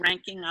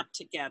ranking up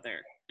together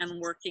and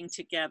working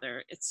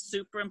together. It's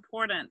super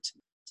important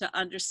to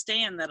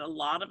understand that a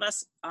lot of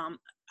us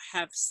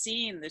have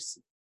seen this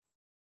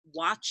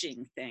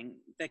watching thing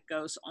that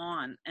goes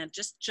on, and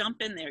just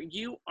jump in there.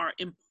 You are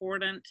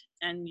important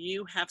and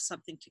you have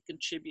something to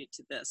contribute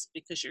to this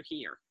because you're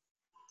here.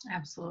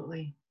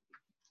 Absolutely.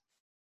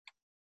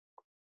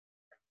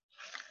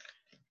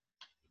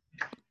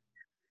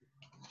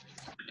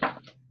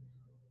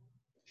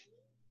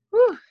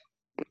 Whew.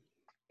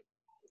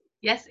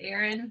 Yes,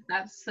 Erin,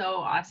 that's so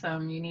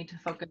awesome. You need to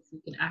focus,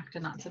 you can act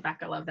and not sit back.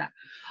 I love that.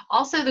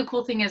 Also, the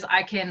cool thing is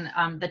I can,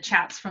 the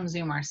chats from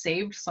Zoom are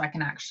saved, so I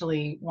can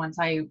actually, once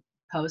I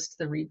post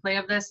the replay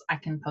of this, I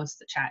can post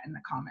the chat in the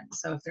comments.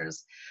 So if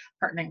there's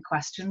pertinent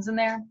questions in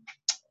there,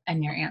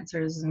 and your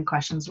answers and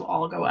questions will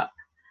all go up.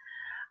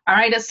 All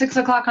right, at 6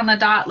 o'clock on the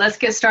dot, let's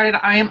get started.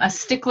 I am a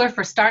stickler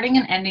for starting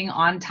and ending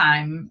on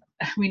time.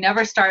 We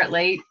never start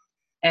late,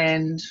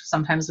 and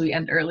sometimes we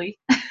end early.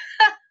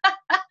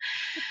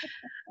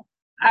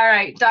 All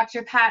right,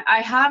 Dr. Pat, I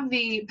have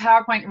the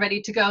PowerPoint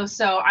ready to go,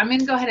 so I'm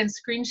going to go ahead and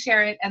screen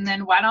share it, and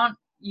then why don't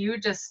you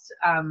just...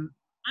 I'm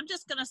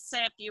just going to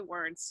say a few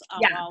words.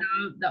 Yeah,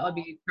 that would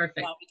be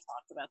perfect. While we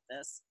talk about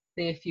this.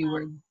 Say a few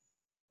words.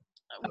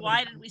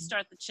 Why did we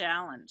start the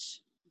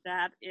challenge?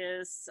 That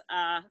is,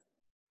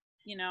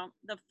 you know,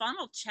 the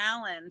funnel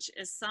challenge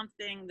is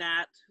something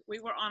that we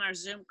were on our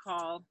Zoom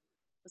call.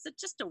 Was it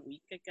just a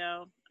week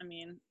ago? I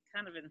mean,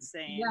 kind of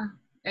insane.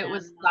 Yeah, it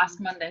was last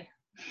Monday.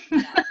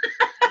 Yeah.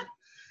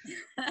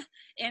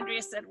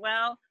 Andrea said,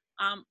 well,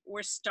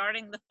 we're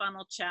starting the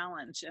funnel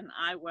challenge, and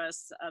I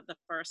was the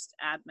first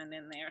admin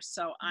in there.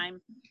 So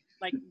I'm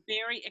like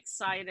very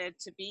excited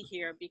to be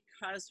here,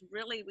 because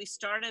really we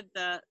started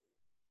the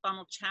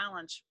funnel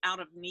challenge out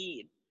of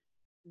need.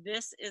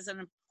 This is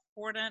an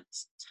important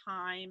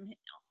time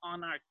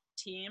on our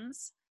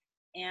teams,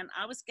 and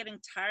I was getting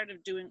tired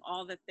of doing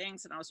all the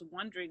things, and I was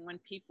wondering when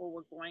people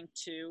were going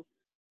to,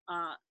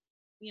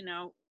 you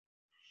know,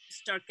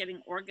 start getting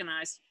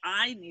organized.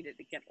 I needed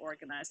to get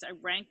organized. I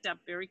ranked up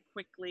very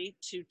quickly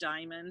to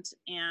Diamond,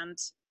 and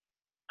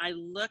I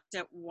looked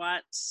at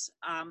what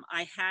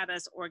I had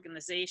as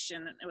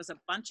organization, and it was a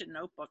bunch of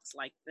notebooks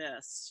like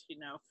this, you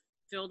know,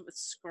 filled with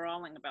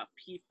scrawling about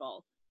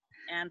people,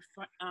 and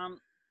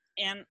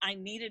I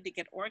needed to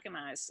get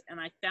organized. And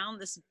I found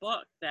this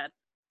book that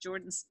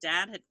Jordan's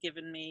dad had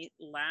given me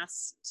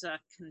last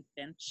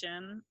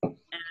convention,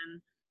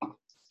 and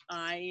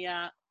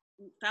I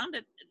found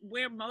it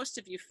where most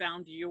of you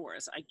found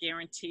yours, I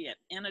guarantee it,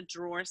 in a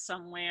drawer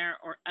somewhere,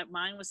 or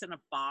mine was in a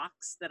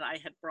box that I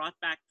had brought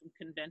back from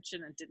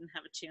convention and didn't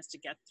have a chance to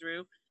get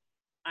through.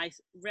 I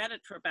read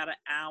it for about an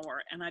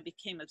hour, and I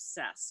became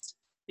obsessed,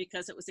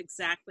 because it was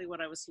exactly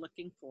what I was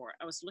looking for.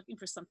 I was looking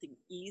for something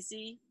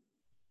easy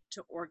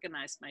to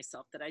organize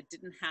myself, that I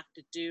didn't have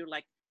to do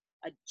like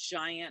a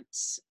giant,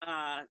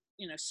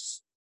 you know,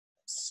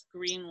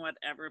 screen,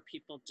 whatever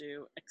people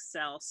do,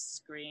 Excel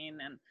screen.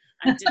 And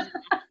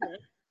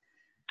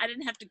I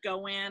didn't have to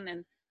go in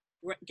and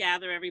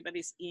gather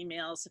everybody's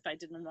emails if I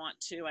didn't want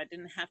to. I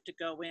didn't have to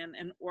go in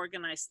and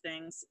organize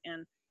things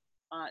in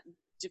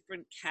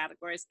different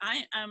categories.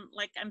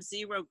 I'm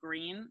zero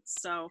green,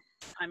 so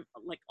I'm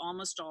like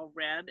almost all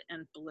red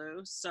and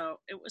blue. So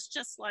it was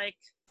just like,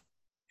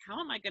 how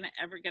am I going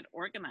to ever get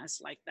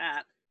organized like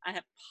that? I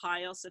have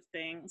piles of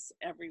things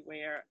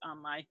everywhere.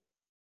 My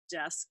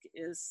desk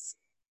is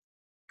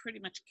pretty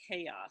much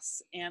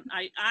chaos, and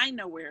I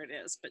know where it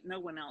is, but no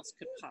one else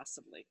could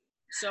possibly.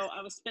 So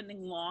I was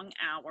spending long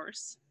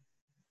hours.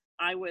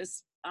 I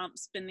was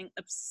spending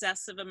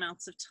obsessive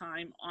amounts of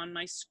time on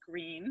my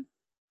screen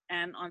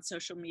and on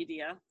social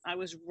media. I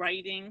was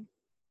writing,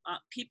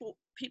 people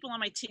on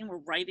my team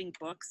were writing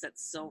books at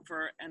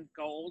silver and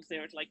gold. They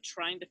were like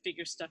trying to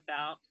figure stuff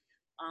out.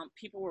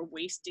 People were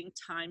wasting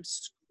time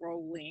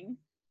scrolling.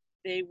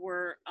 They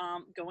were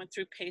going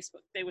through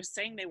Facebook. They were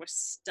saying they were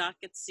stuck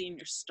at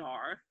Senior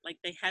Star, like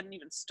they hadn't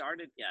even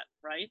started yet,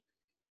 right?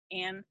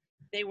 And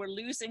they were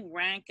losing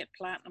rank at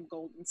Platinum,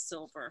 Gold, and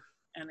Silver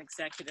and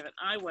Executive. And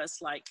I was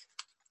like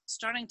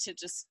starting to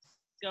just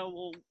go,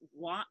 well,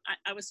 what?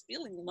 I was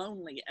feeling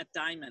lonely at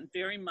Diamond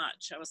very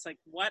much. I was like,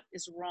 what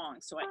is wrong?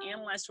 So I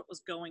analyzed what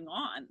was going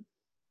on.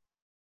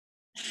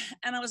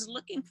 And I was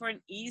looking for an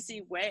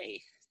easy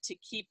way to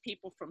keep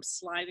people from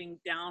sliding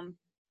down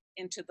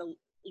into the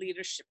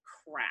leadership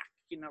crack,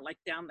 you know, like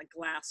down the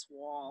glass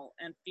wall,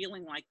 and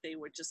feeling like they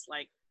were just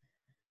like,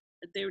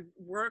 they're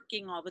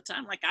working all the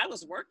time. Like I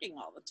was working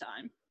all the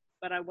time,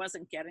 but I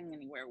wasn't getting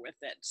anywhere with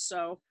it.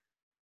 So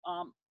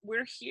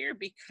we're here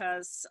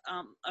because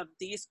of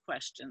these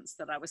questions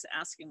that I was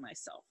asking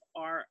myself.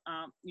 Are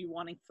you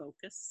wanting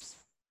focus,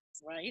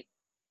 right?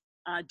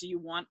 Do you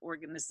want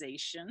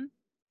organization?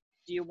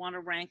 Do you want to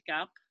rank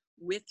up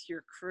with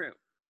your crew?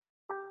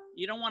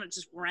 You don't want to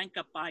just rank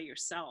up by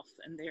yourself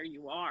and there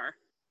you are,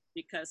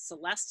 because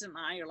Celeste and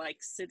I are like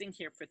sitting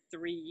here for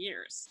 3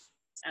 years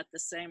at the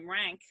same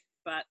rank,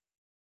 but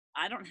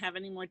I don't have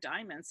any more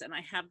diamonds, and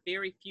I have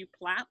very few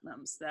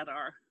platinums that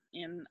are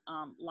in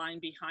line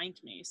behind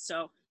me.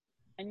 So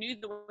I knew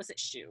there was an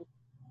issue,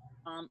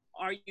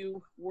 Are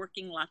you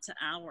working lots of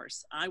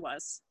hours? I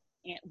was,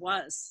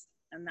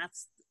 and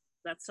that's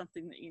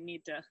something that you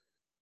need to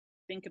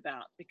think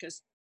about,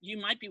 because you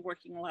might be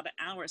working a lot of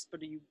hours, but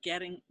do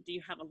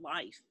you have a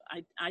life?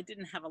 I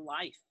didn't have a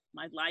life.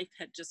 My life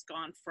had just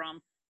gone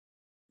from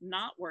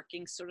not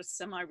working, sort of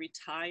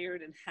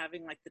semi-retired and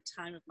having like the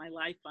time of my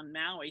life on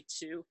Maui,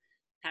 to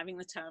having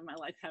the time of my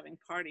life having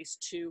parties,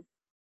 to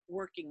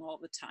working all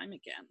the time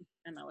again.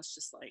 And I was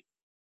just like,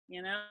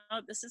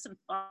 this isn't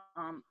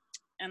fun.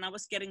 And I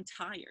was getting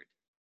tired.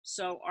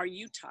 So are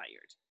you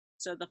tired?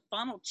 So the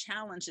funnel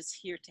challenge is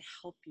here to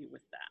help you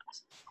with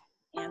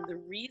that. And the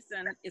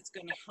reason it's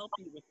going to help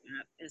you with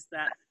that is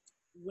that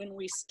when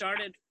we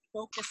started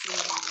focusing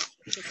on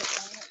this,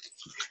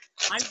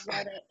 I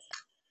read it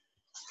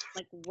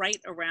like right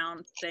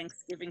around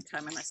Thanksgiving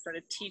time, and I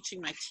started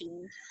teaching my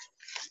team.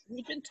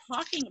 We've been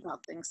talking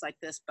about things like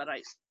this, but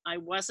I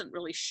wasn't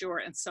really sure.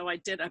 And so I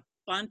did a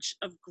bunch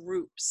of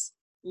groups,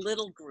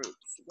 little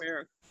groups,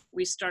 where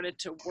we started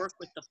to work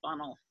with the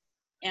funnel.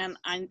 And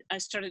I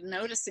started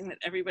noticing that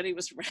everybody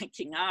was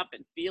ranking up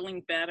and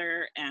feeling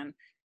better and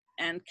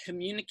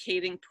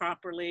communicating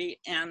properly.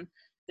 And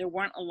there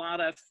weren't a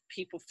lot of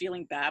people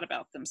feeling bad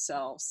about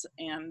themselves.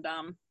 And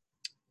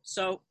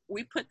so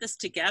we put this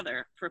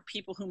together for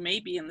people who may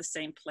be in the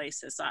same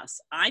place as us.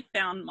 I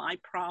found my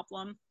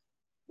problem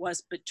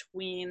was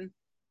between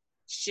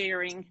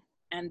sharing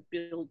and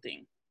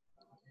building.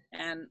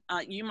 And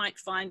you might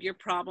find your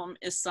problem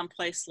is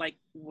someplace like,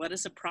 what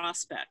is a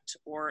prospect?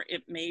 Or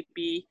it may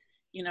be,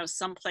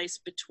 someplace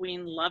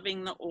between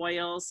loving the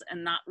oils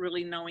and not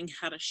really knowing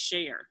how to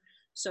share.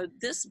 So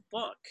this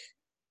book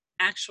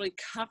actually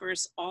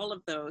covers all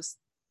of those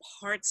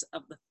parts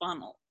of the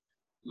funnel.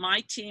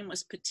 My team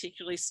was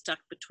particularly stuck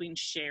between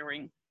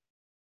sharing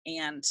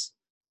and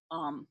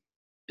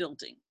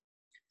building.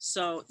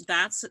 So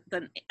that's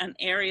an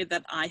area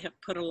that I have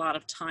put a lot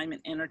of time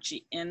and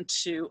energy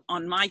into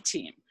on my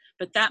team.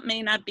 But that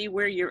may not be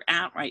where you're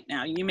at right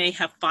now. You may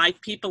have 5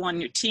 people on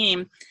your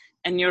team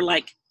and you're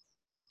like,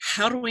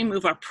 how do we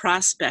move our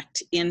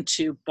prospect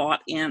into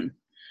bought in?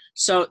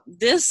 So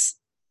this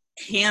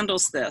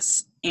handles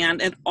this,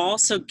 and it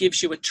also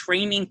gives you a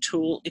training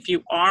tool if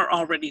you are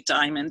already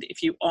diamond,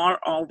 if you are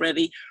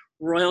already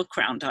Royal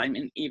Crown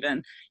Diamond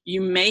even.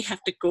 You may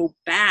have to go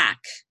back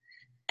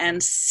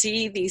and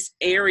see these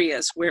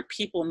areas where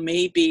people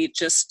may be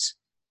just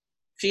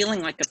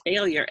feeling like a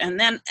failure. And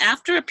then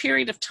after a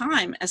period of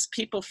time, as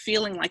people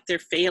feeling like they're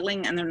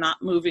failing and they're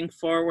not moving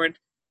forward,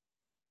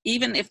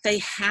 even if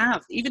they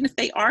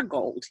are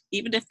gold,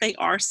 even if they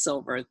are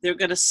silver, they're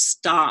going to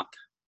stop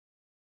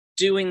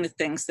doing the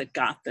things that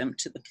got them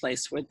to the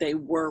place where they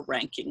were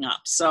ranking up.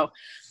 So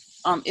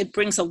it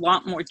brings a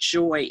lot more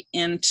joy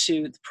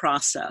into the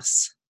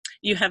process.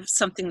 You have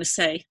something to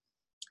say,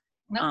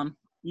 Nope.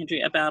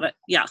 Andrea, about it?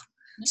 Yeah.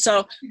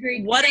 So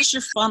what is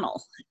your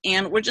funnel?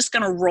 And we're just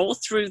going to roll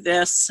through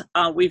this.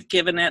 We've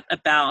given it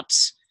about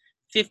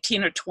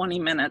 15 or 20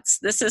 minutes.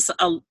 This is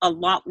a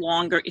lot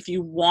longer. If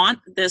you want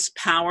this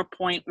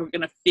PowerPoint, we're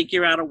going to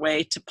figure out a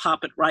way to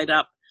pop it right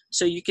up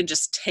so you can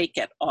just take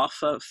it off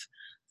of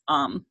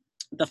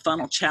the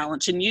funnel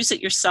challenge and use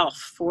it yourself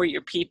for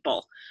your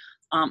people.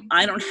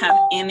 I don't have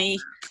any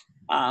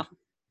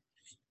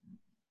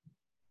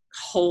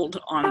hold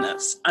on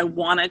this. I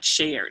want it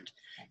shared.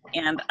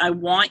 And I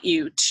want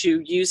you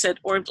to use it,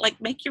 or like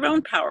make your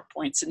own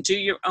PowerPoints and do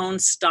your own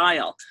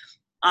style.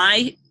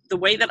 The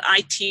way that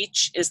I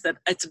teach is that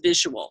it's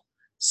visual.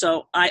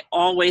 So I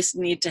always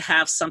need to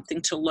have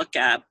something to look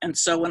at. And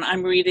so when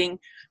I'm reading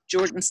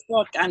Jordan's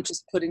book, I'm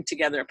just putting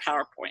together a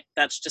PowerPoint.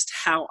 That's just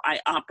how I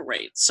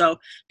operate. So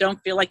don't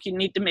feel like you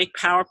need to make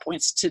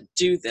PowerPoints to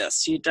do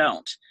this. You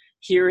don't.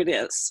 Here it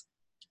is.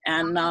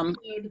 And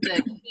include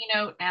the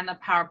keynote and the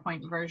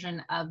PowerPoint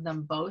version of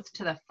them both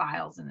to the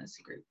files in this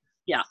group.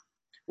 Yeah,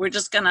 we're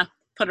just going to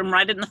put them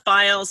right in the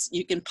files.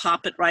 You can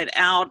pop it right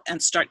out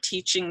and start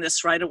teaching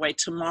this right away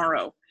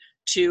tomorrow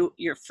to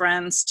your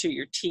friends, to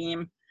your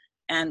team,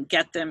 and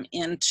get them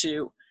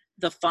into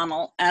the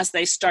funnel as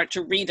they start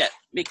to read it.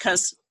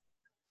 Because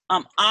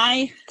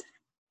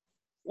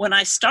when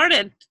I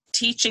started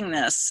teaching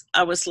this,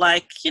 I was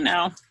like,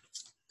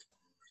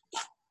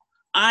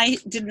 I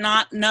did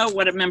not know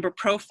what a member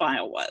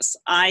profile was.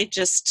 I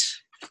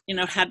just,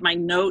 had my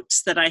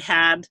notes that I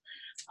had,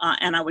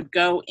 and I would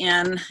go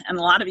in, and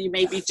a lot of you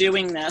may be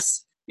doing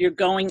this. You're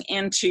going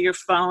into your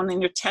phone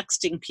and you're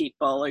texting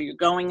people, or you're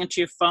going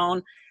into your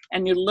phone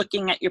and you're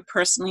looking at your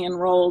personally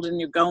enrolled and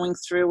you're going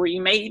through, or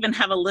you may even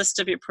have a list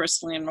of your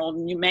personally enrolled,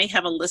 and you may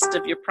have a list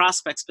of your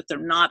prospects, but they're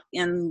not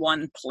in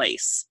one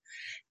place.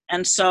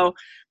 And so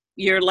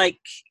you're like,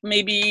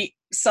 maybe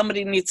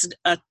somebody needs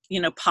a,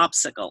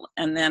 popsicle,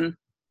 and then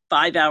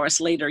 5 hours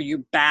later,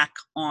 you're back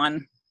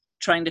on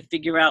trying to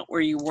figure out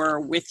where you were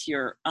with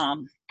your,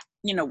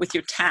 with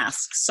your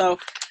tasks. So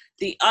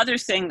the other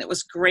thing that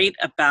was great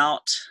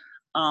about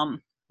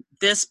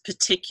this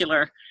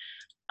particular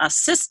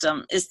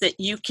system is that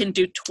you can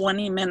do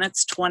 20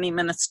 minutes, 20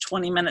 minutes,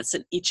 20 minutes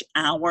in each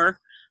hour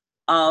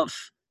of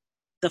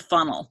the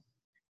funnel.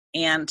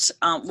 And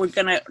we're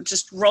going to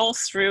just roll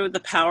through the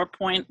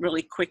PowerPoint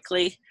really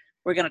quickly.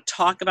 We're going to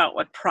talk about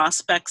what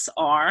prospects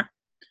are.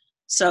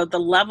 So the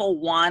level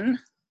 1,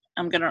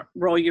 I'm going to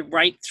roll you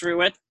right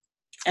through it.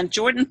 And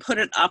Jordan put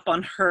it up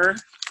on her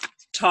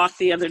talk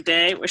the other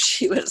day where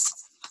she was,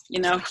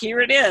 here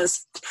it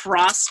is,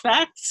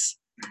 prospects,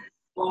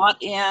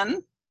 bought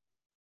in,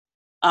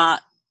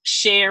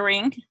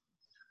 sharing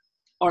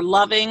or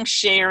loving,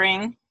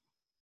 sharing,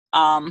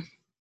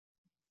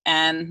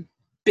 and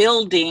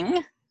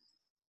building,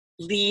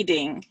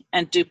 leading,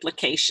 and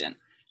duplication.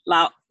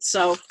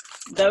 So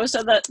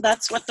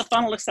that's what the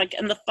funnel looks like.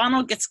 And the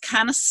funnel gets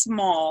kind of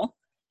small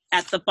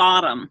at the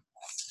bottom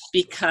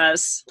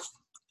because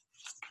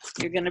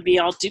you're going to be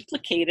all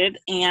duplicated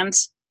and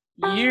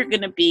you're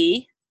going to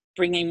be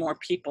bringing more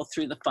people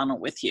through the funnel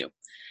with you.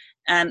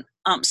 And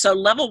so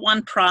level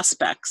 1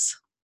 prospects,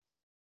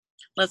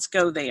 let's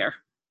go there.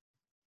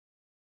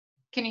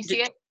 Can you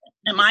see it?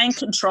 Am I in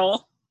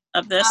control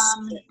of this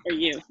or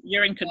you?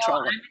 You're in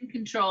control. No, I'm in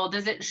control.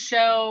 Does it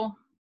show?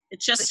 It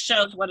just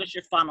shows what is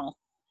your funnel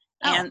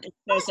and it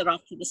shows it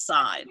off to the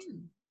side.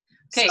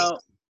 Okay, so,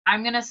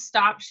 I'm going to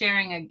stop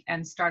sharing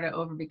and start it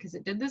over because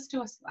it did this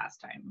to us last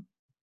time.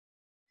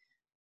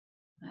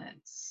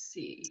 Let's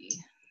see.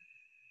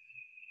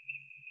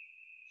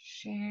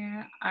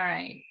 Share. All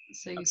right.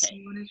 So you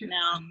see what is your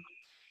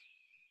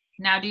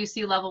now do you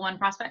see level 1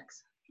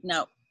 prospects?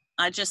 No,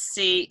 I just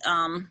see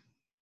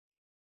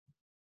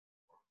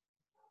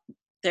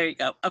there you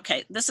go.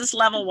 Okay, this is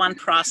level 1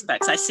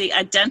 prospects. I see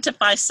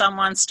identify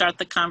someone, start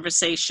the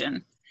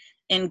conversation,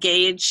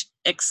 engage,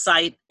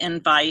 excite,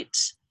 invite,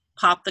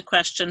 pop the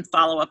question,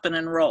 follow up, and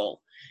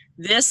enroll.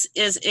 This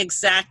is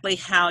exactly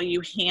how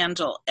you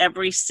handle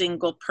every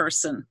single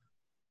person,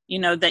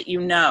 that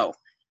you know.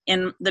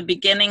 In the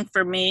beginning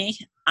for me,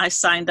 I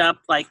signed up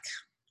like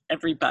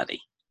everybody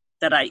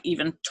that I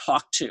even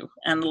talked to.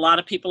 And a lot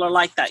of people are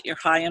like that. You're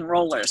high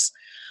enrollers.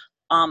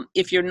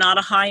 If you're not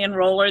a high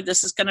enroller,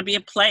 this is going to be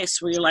a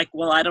place where you're like,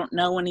 well, I don't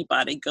know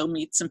anybody. Go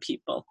meet some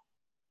people.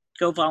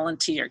 Go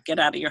volunteer. Get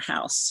out of your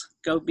house.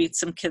 Go meet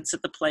some kids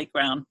at the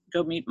playground.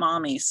 Go meet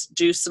mommies.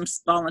 Do some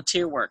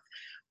volunteer work.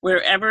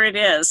 Wherever it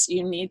is,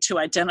 you need to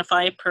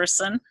identify a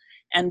person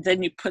and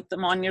then you put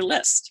them on your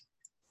list.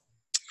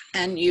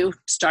 And you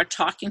start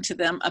talking to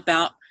them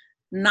about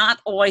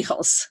not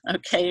oils,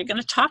 okay? You're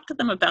going to talk to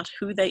them about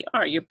who they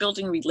are. You're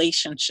building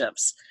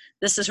relationships.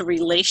 This is a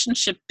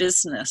relationship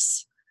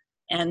business.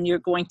 And you're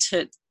going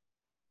to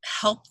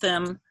help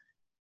them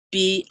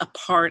be a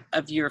part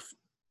of your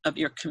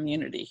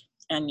community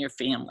and your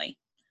family.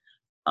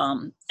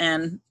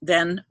 And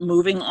then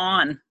moving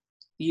on,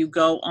 you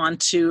go on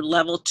to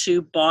level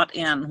 2, bought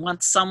in.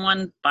 Once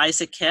someone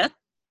buys a kit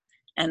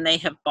and they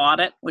have bought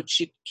it,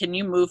 can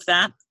you move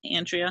that,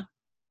 Andrea,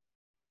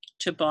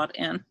 to bought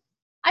in?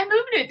 I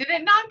moved it. Did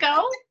it not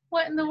go?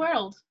 What in the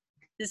world?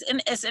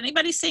 Is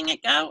anybody seeing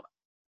it go?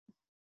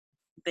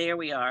 There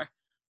we are.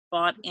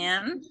 Bought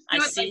in. I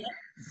see it.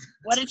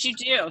 What did you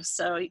do?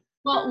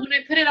 Well, when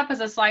I put it up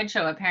as a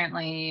slideshow,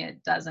 apparently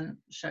it doesn't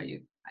show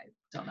you. I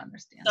don't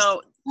understand.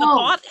 So the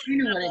bought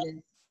in level, what it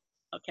is.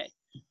 Okay.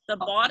 The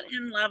bought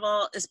in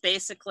level is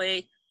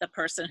basically the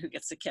person who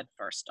gets the kit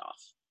first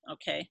off.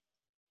 Okay.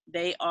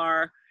 They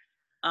are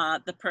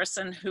the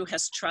person who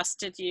has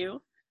trusted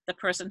you, the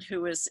person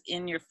who is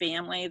in your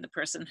family, the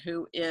person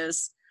who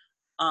is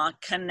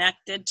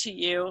connected to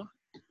you.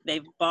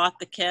 They've bought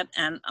the kit,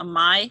 and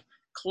my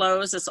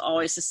close is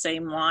always the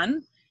same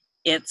one.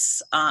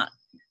 It's, do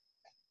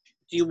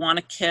you want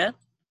a kit?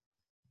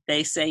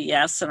 They say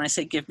yes, and I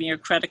say, give me your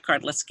credit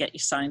card. Let's get you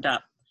signed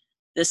up.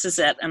 This is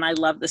it, and I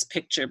love this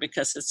picture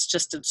because it's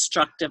just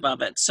instructive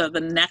of it. So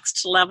the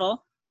next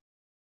level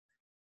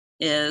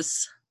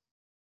is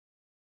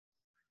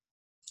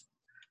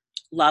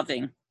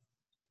loving.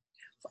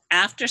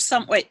 After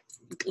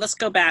let's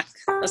go back.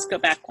 Let's go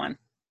back one.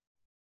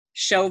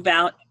 Show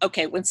value.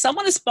 Okay, when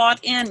someone is bought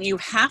in, you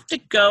have to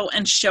go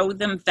and show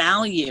them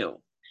value.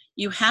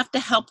 You have to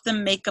help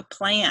them make a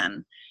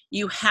plan.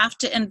 You have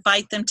to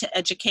invite them to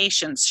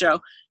education. So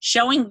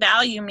showing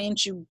value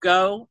means you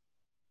go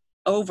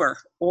over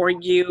or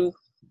you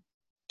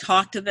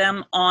talk to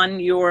them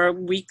on your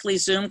weekly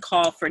Zoom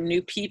call for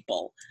new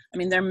people. I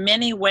mean, there are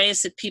many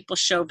ways that people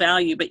show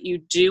value, but you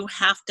do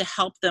have to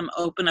help them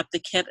open up the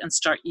kit and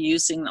start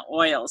using the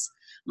oils.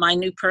 My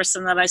new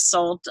person that I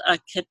sold a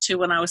kit to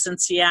when I was in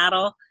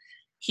Seattle,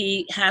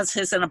 he has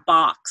his in a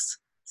box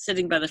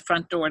sitting by the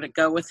front door to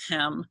go with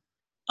him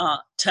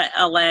to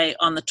LA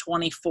on the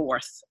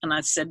 24th. And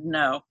I said,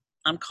 no,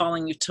 I'm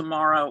calling you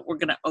tomorrow. We're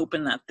going to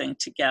open that thing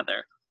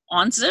together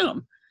on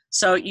Zoom.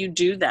 So you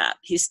do that.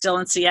 He's still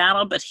in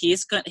Seattle, but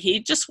he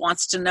just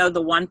wants to know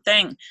the one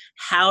thing: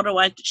 how do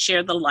I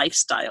share the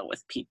lifestyle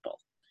with people?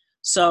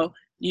 So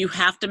you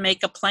have to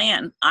make a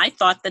plan. I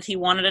thought that he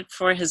wanted it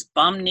for his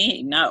bum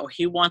knee. No,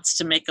 he wants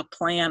to make a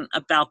plan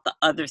about the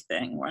other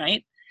thing,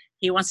 right?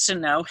 He wants to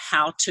know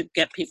how to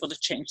get people to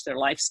change their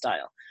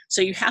lifestyle.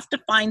 So you have to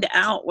find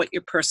out what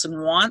your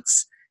person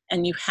wants,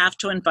 and you have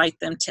to invite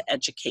them to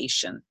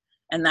education.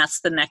 And that's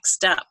the next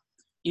step.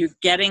 You're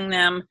getting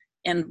them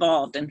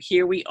involved. And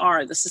here we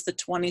are. This is the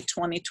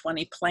 2020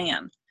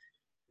 plan.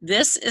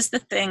 This is the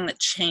thing that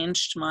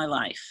changed my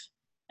life.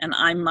 And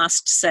I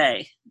must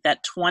say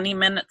that 20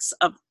 minutes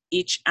of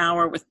each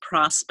hour with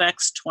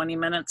prospects, 20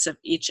 minutes of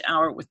each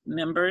hour with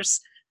members,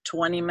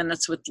 20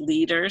 minutes with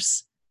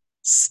leaders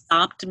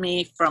stopped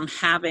me from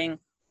having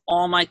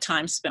all my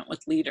time spent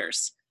with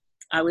leaders.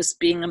 I was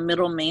being a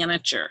middle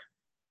manager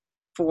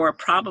for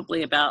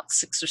probably about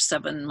 6 or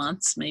 7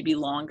 months, maybe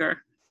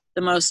longer.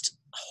 The most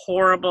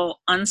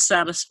horrible,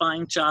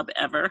 unsatisfying job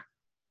ever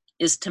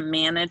is to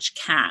manage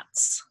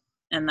cats.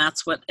 And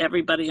that's what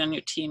everybody on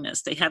your team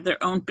is. They have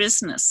their own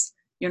business.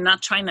 You're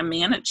not trying to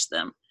manage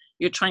them.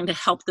 You're trying to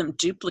help them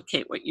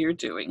duplicate what you're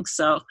doing.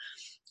 So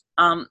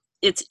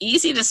it's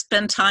easy to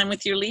spend time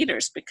with your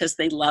leaders because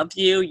they love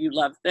you, you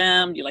love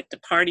them, you like to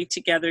party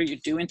together, you're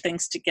doing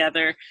things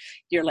together,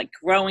 you're like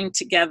growing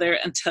together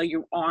until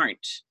you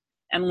aren't.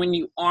 And when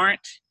you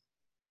aren't,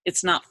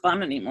 it's not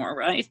fun anymore,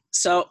 right?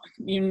 So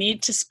you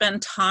need to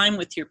spend time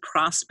with your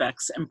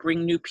prospects and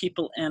bring new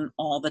people in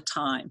all the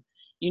time.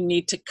 You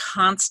need to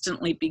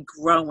constantly be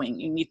growing.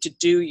 You need to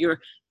do your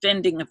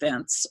vending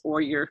events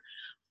or your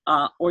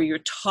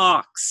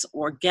talks,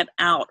 or get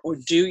out or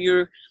do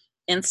your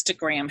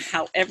Instagram,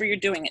 however you're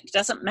doing it. It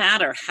doesn't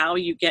matter how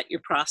you get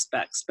your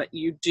prospects, but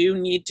you do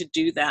need to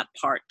do that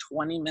part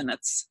 20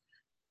 minutes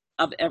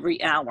of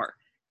every hour.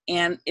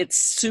 And it's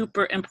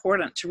super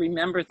important to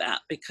remember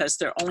that, because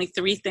there are only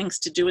 3 things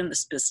to do in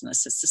this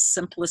business. It's the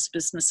simplest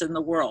business in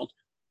the world.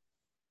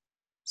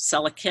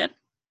 Sell a kit,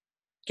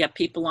 get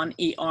people on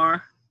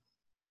ER,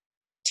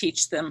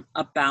 teach them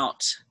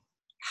about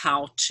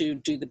how to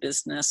do the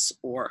business,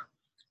 or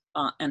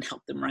and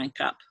help them rank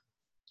up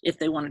if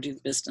they want to do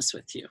the business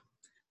with you.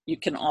 You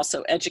can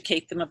also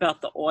educate them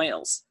about the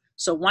oils.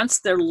 So once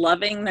they're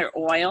loving their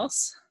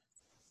oils,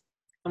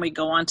 can we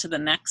go on to the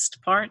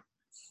next part?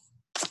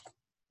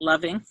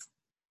 Loving.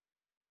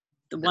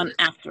 The one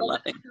after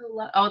loving.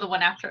 Oh, the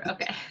one after.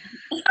 Okay.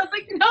 I was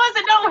like, no, is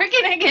it not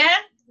working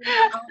again?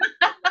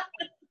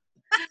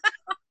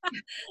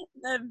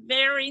 The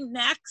very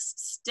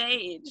next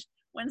stage,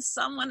 when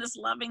someone is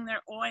loving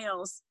their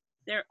oils,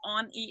 they're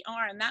on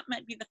ER. And that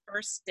might be the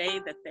first day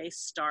that they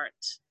start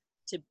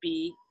to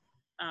be,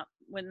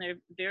 when they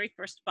very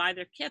first buy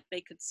their kit,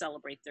 they could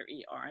celebrate their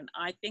ER. And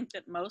I think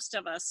that most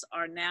of us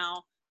are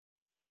now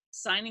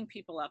signing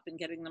people up and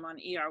getting them on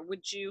ER.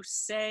 Would you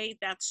say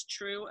that's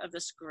true of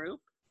this group?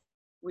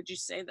 Would you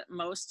say that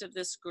most of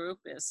this group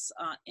is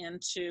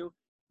into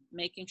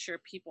making sure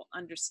people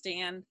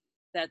understand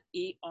that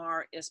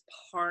ER is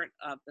part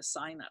of the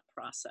sign-up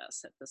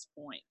process at this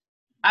point?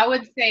 I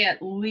would say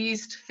at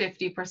least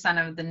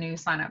 50% of the new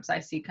signups I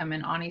see come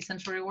in on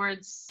Essential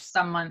Rewards,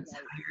 some months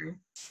higher.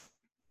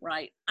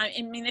 Right.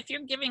 I mean, if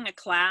you're giving a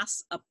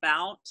class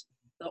about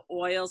the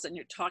oils and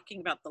you're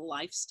talking about the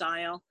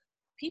lifestyle,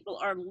 people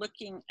are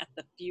looking at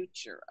the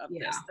future of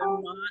this. They're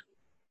not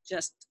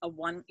just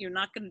you're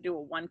not going to do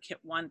a one kit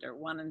wonder,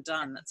 one and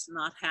done. That's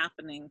not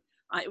happening.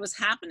 It was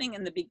happening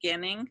in the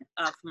beginning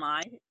of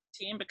my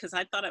team because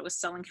I thought I was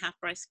selling half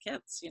price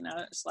kits,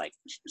 it's like,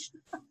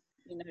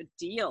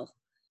 deal.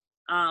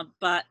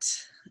 But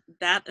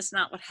that is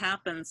not what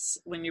happens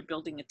when you're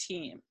building a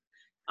team.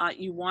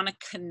 You want to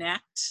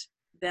connect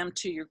them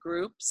to your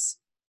groups.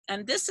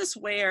 And this is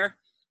where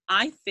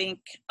I think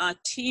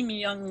Team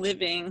Young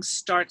Living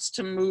starts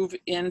to move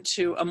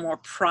into a more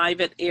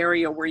private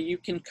area where you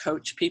can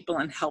coach people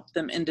and help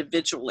them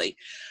individually.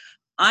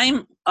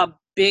 I'm a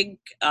big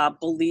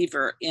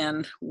believer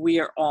in we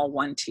are all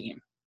one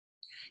team,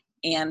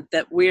 and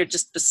that we're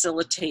just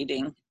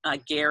facilitating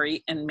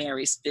Gary and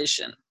Mary's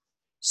vision.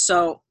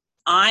 So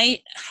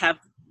I have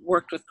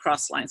worked with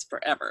Crosslines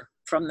forever,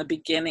 from the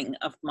beginning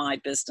of my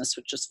business,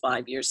 which was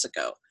 5 years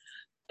ago.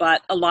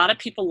 But a lot of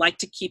people like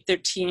to keep their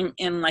team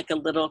in like a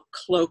little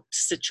cloaked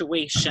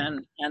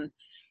situation and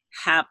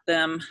have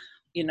them,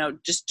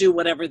 just do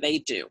whatever they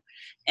do.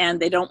 And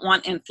they don't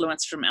want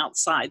influence from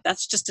outside.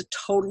 That's just a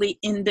totally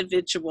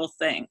individual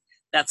thing.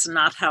 That's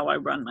not how I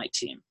run my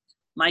team.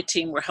 My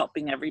team, we're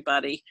helping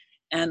everybody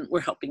and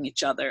we're helping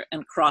each other,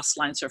 and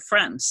Crosslines are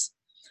friends.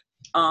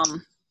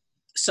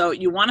 So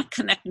you want to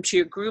connect them to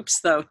your groups,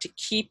 though, to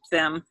keep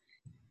them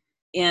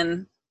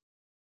in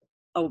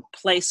a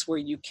place where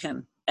you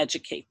can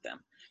educate them.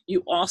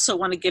 You also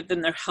want to give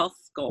them their health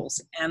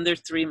goals and their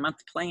 3-month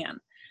plan.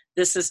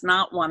 This is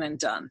not one and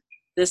done.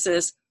 This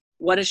is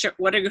what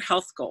are your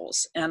health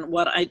goals? And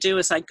what I do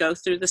is I go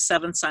through the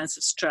 7 signs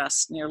of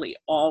stress nearly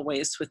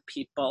always with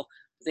people.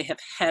 They have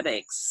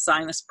headaches,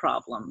 sinus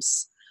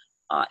problems,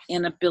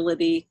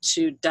 inability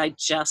to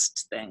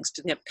digest things.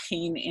 Do they have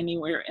pain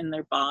anywhere in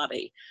their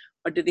body?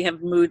 Or do they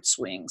have mood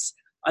swings?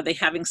 Are they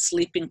having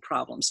sleeping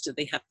problems? Do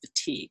they have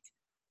fatigue?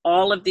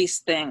 All of these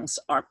things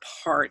are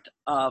part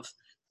of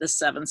the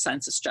 7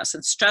 signs of stress.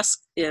 And stress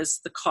is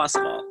the cause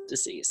of all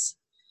disease.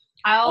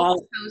 All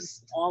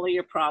of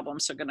your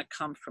problems are going to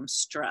come from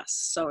stress.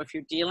 So if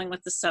you're dealing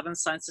with the 7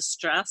 signs of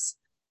stress,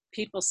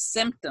 people's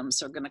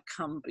symptoms are going to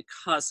come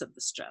because of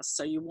the stress.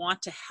 So you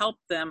want to help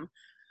them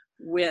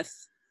with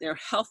their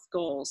health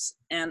goals.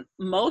 And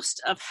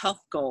most of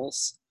health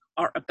goals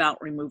are about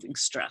removing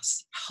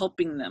stress,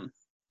 helping them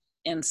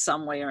in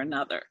some way or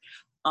another.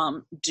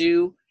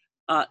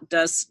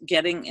 Does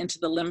getting into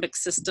the limbic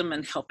system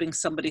and helping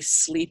somebody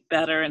sleep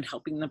better and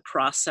helping them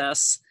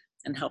process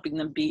and helping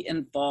them be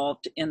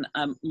involved in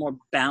a more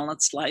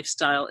balanced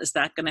lifestyle, is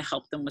that going to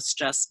help them with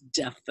stress?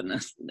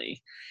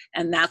 Definitely.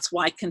 And that's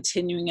why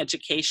continuing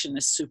education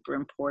is super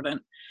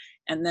important.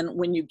 And then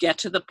when you get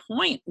to the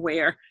point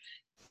where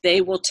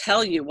they will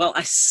tell you, well,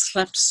 I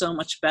slept so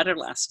much better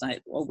last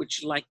night. Well, would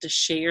you like to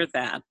share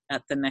that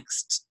at the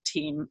next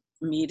team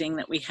meeting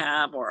that we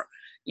have, or,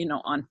 you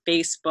know, on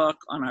Facebook,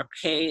 on our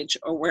page,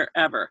 or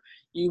wherever?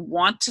 You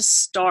want to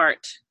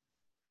start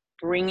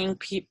bringing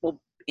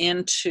people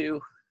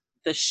into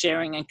the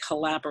sharing and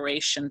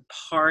collaboration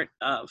part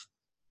of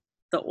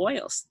the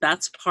oils.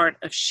 That's part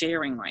of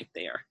sharing right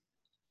there.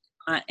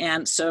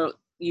 And so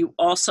you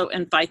also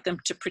invite them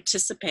to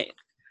participate.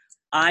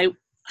 I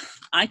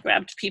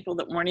grabbed people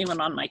that weren't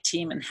even on my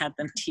team and had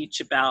them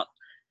teach about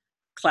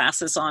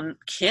classes on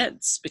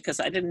kids, because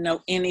I didn't know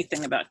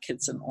anything about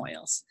kids and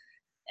oils.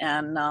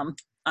 And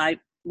I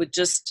would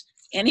just,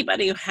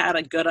 anybody who had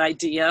a good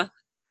idea,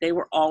 they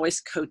were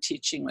always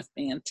co-teaching with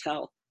me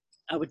until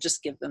I would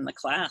just give them the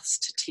class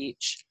to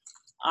teach.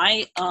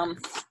 I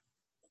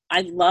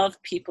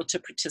love people to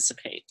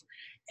participate,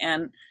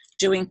 and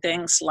doing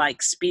things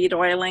like speed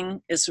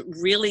oiling is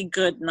really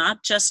good,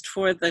 not just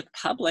for the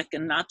public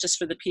and not just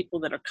for the people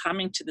that are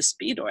coming to the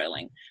speed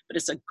oiling, but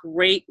it's a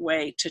great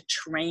way to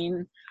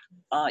train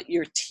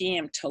your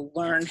team to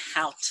learn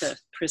how to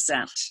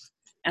present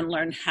and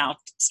learn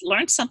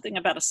something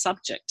about a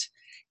subject.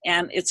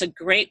 And it's a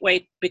great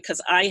way,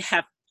 because I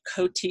have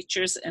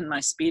co-teachers in my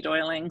speed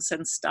oilings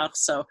and stuff.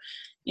 So,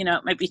 you know,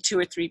 it might be 2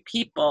 or 3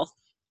 people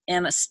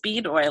in a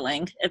speed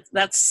oiling.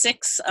 That's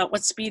 6.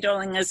 What speed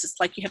oiling is, it's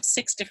like you have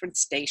 6 different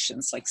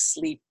stations, like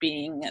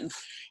sleeping and,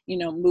 you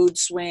know, mood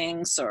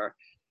swings, or,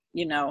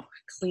 you know,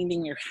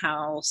 cleaning your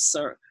house,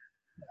 or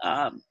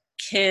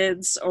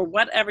kids, or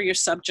whatever your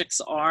subjects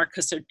are,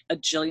 because there are a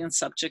jillion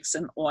subjects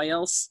in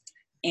oils.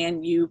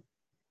 And you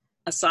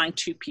assign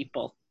 2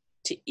 people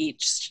to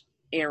each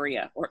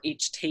area or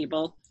each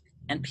table,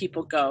 and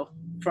people go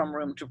from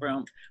room to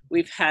room.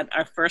 We've had,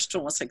 our first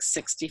one was like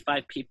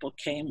 65 people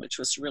came, which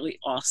was really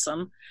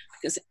awesome,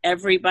 because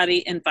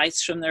everybody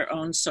invites from their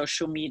own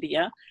social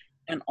media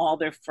and all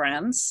their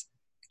friends.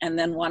 And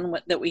then one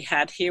that we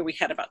had here, we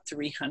had about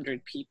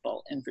 300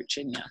 people in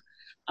Virginia.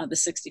 The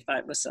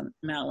 65 was in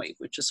Maui,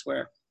 which is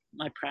where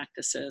my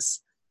practice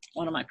is,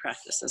 one of my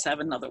practices. I have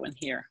another one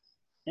here,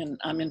 and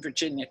I'm in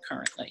Virginia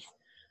currently.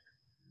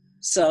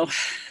 So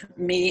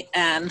me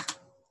and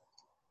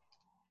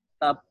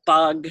a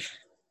bug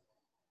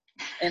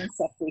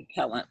insect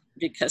repellent,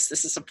 because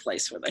this is a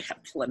place where they have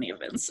plenty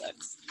of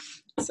insects.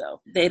 So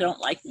they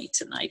don't like me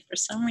tonight for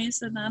some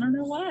reason. I don't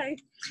know why.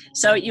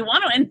 So you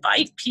want to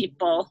invite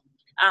people.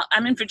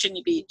 I'm in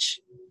Virginia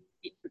Beach,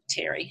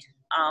 Terry.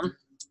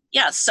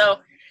 So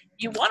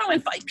you want to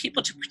invite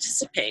people to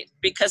participate,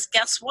 because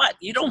guess what?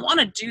 You don't want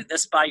to do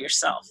this by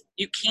yourself.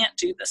 You can't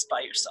do this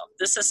by yourself.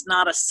 This is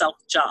not a self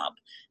job.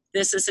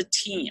 This is a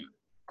team.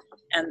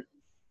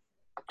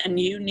 And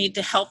you need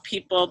to help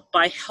people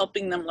by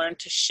helping them learn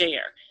to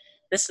share.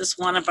 This is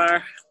one of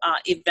our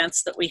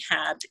events that we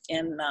had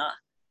in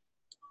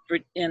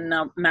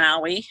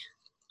Maui.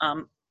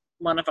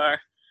 One of our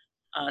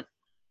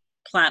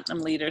platinum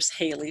leaders,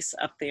 Haley's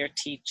up there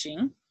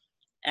teaching.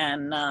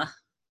 And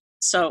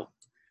so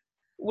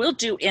we'll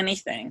do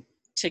anything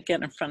to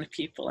get in front of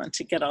people and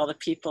to get all the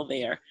people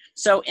there.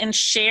 So in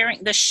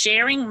sharing, the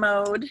sharing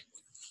mode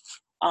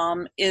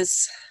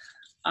is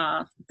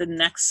the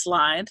next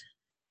slide.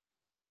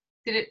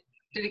 Did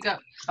it go?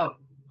 Oh,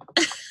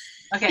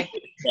 okay.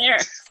 There.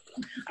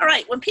 All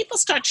right. When people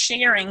start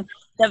sharing,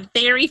 the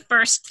very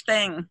first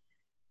thing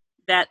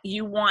that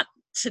you want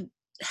to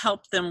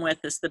help them with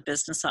is the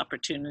business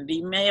opportunity.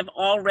 You may have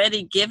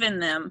already given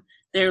them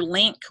their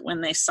link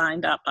when they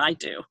signed up. I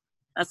do.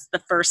 That's the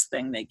first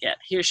thing they get.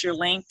 Here's your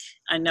link.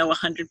 I know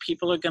 100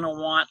 people are going to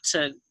want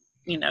to,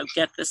 you know,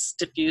 get this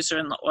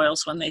diffuser and the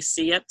oils when they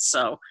see it.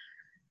 So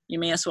you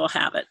may as well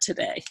have it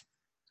today.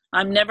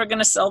 I'm never going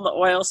to sell the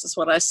oils, is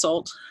what I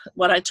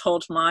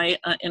told my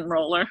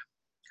enroller.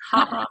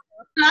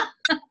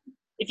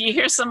 If you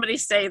hear somebody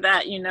say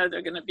that, you know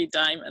they're going to be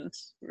diamond.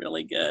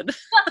 Really good.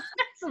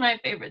 That's my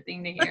favorite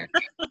thing to hear.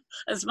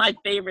 That's my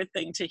favorite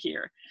thing to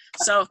hear.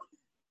 So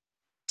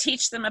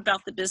teach them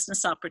about the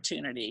business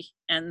opportunity.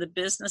 And the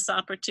business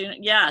opportunity,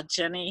 yeah,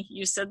 Jenny,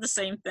 you said the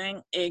same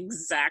thing.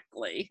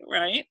 Exactly,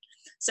 right?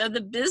 So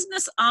the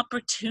business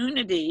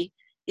opportunity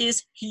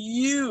is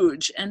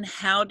huge. And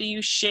how do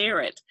you share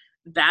it?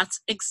 That's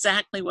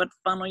exactly what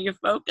Funnel Your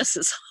Focus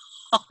is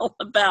all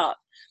about.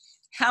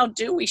 How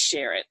do we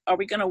share it? Are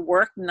we going to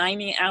work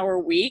 90-hour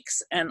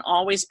weeks and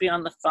always be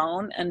on the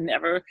phone and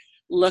never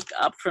look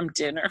up from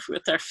dinner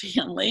with our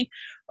family?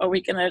 Or are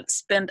we going to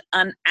spend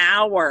an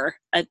hour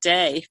a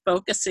day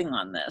focusing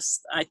on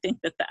this? I think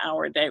that the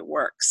hour a day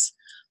works.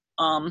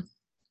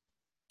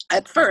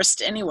 at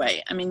first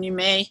anyway. I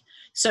mean,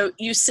 so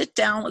you sit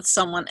down with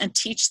someone and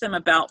teach them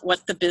about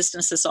what the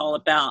business is all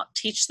about.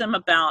 Teach them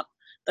about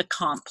the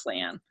comp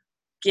plan.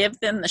 Give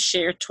them the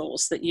share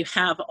tools that you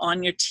have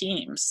on your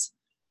teams,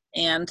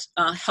 and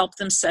help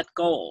them set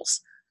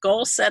goals.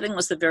 Goal setting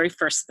was the very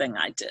first thing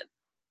I did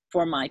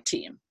for my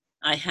team.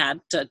 I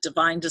had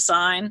Divine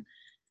Design,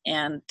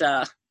 and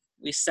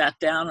we sat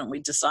down and we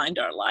designed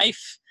our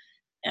life.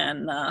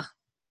 And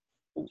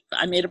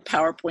I made a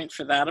PowerPoint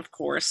for that, of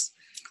course.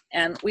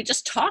 And we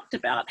just talked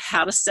about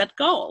how to set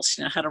goals,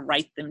 how to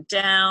write them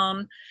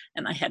down.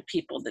 And I had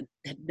people that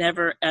had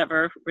never,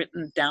 ever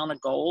written down a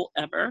goal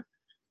ever.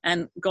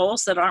 And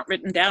goals that aren't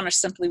written down are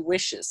simply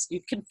wishes.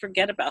 You can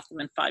forget about them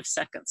in 5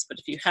 seconds. But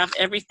if you have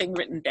everything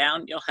written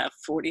down, you'll have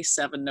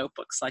 47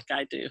 notebooks like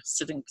I do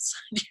sitting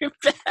beside your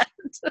bed.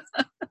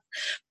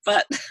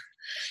 But,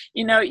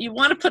 you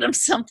want to put them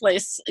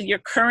someplace, your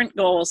current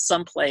goals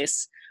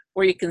someplace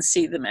where you can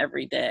see them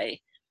every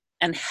day,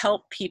 and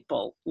help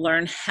people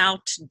learn how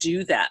to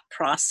do that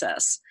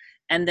process,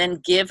 and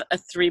then give a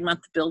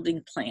 3-month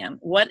building plan.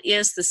 What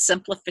is the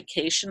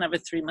simplification of a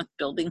 3-month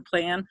building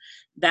plan?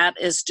 That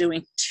is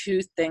doing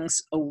 2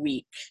 things a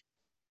week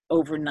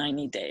over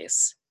 90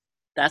 days.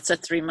 That's a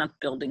 3-month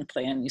building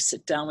plan. You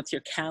sit down with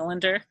your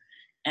calendar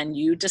and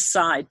you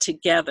decide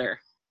together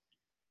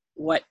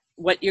what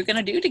you're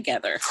going to do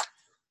together,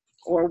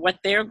 or what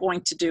they're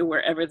going to do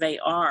wherever they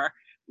are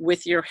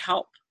with your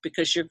help,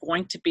 because you're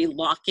going to be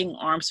locking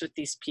arms with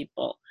these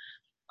people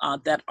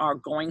that are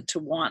going to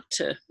want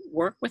to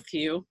work with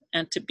you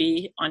and to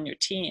be on your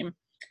team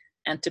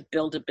and to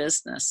build a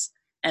business,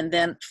 and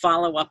then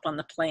follow up on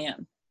the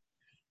plan.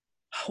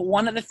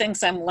 One of the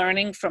things I'm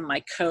learning from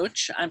my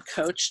coach, I'm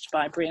coached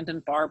by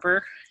Brandon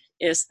Barber,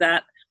 is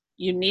that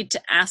you need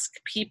to ask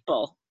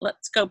people,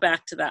 let's go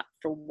back to that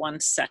for 1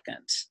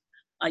 second.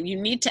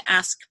 You need to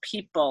ask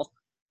people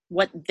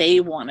what they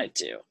want to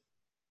do.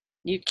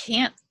 You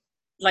can't,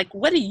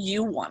 what do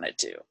you want to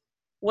do?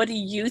 What do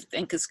you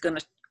think is going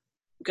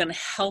to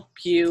help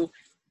you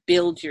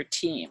build your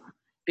team?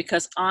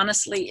 Because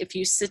honestly, if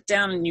you sit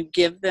down and you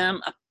give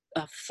them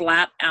a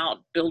flat out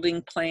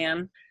building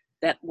plan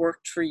that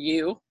worked for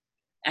you,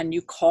 and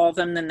you call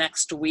them the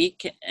next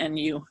week and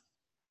you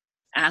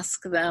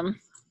ask them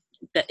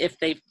that if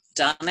they've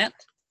done it,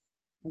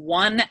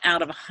 1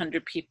 out of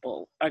 100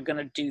 people are going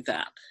to do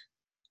that.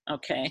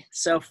 Okay,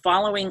 so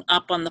following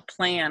up on the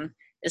plan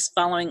is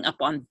following up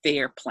on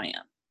their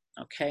plan.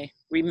 Okay,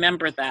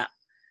 remember that.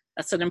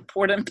 That's an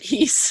important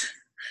piece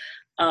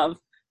of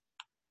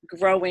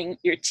growing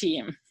your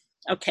team.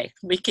 Okay,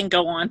 we can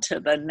go on to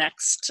the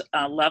next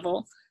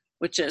level,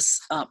 which is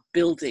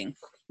building.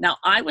 Now,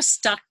 I was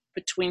stuck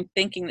between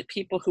thinking that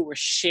people who were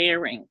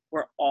sharing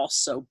were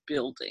also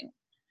building.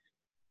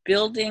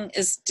 Building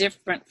is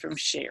different from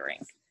sharing.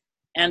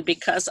 And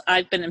because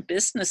I've been in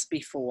business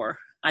before,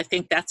 I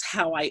think that's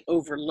how I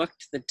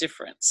overlooked the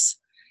difference,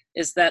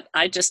 is that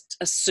I just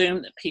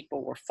assumed that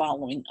people were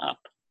following up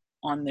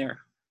on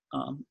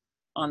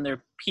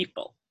their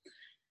people.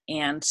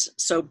 And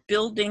so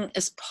building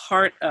is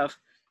part of,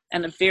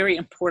 and a very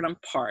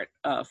important part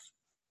of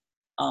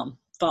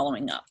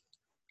following up.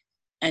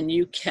 And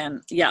you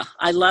can,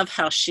 I love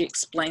how she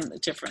explained the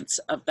difference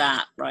of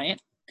that,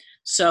 right?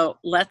 So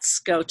let's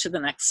go to the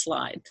next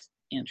slide,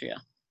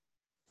 Andrea.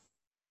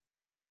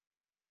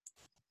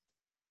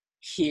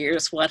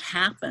 Here's what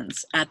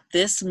happens at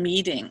this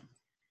meeting.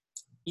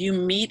 You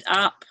meet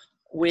up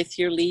with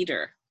your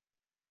leader.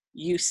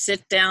 You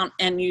sit down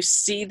and you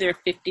see their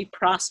 50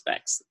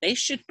 prospects. They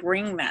should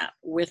bring that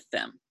with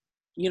them.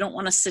 You don't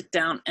want to sit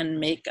down and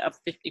make up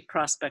 50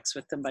 prospects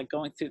with them by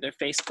going through their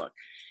Facebook.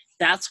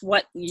 That's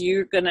what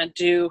you're going to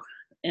do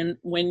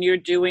when you're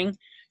doing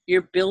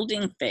your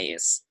building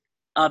phase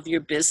of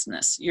your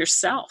business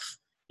yourself.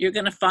 You're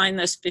going to find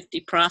those 50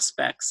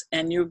 prospects,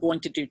 and you're going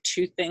to do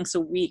 2 things a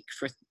week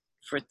for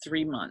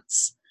 3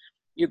 months.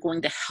 You're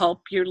going to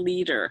help your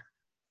leader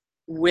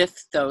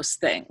with those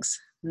things,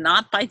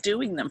 not by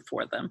doing them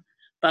for them,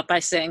 but by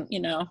saying,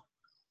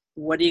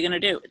 what are you going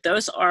to do?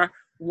 Those are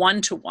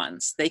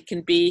one-to-ones. They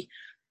can be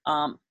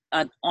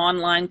an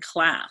online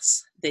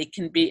class. They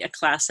can be a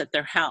class at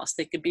their house.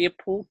 They could be a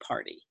pool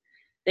party.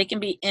 They can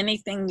be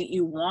anything that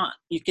you want.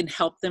 You can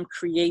help them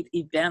create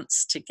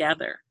events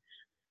together.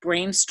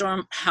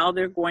 Brainstorm how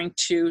they're going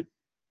to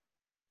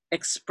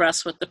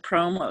express what the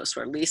promos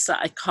were. Lisa,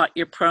 I caught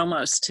your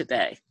promos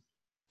today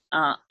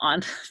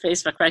on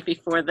Facebook right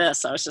before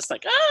this. I was just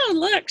like, oh,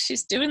 look,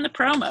 she's doing the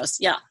promos.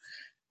 Yeah.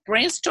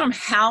 Brainstorm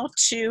how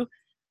to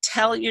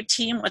tell your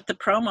team what the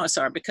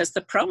promos are, because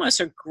the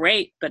promos are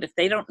great, but if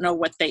they don't know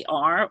what they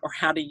are or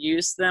how to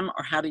use them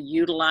or how to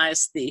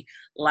utilize the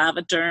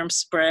Lavaderm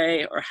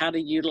spray or how to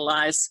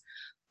utilize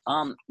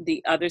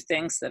the other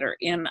things that are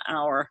in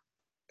our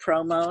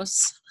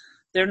promos,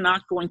 they're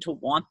not going to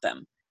want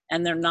them.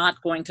 And they're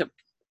not going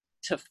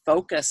to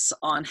focus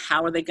on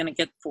how are they going to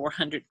get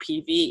 400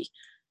 PV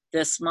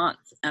this month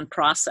and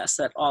process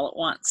it all at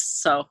once.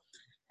 So,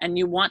 and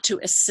you want to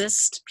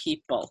assist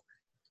people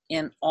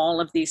in all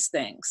of these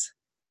things,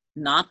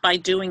 not by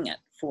doing it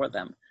for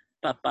them,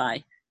 but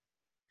by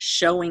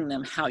showing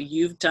them how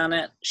you've done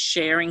it,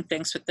 sharing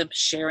things with them,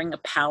 sharing a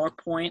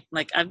PowerPoint.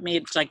 Like I've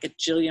made like a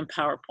jillion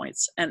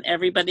PowerPoints and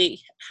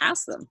everybody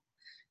has them.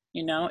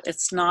 You know,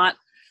 it's not,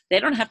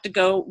 they don't have to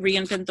go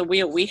reinvent the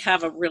wheel. We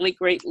have a really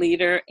great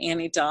leader,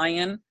 Annie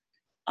Diane,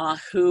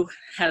 who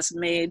has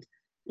made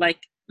like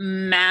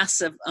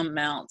massive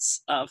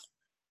amounts of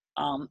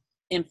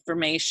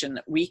information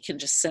that we can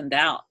just send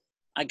out.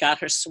 I got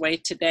her sway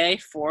today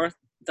for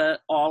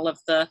all of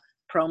the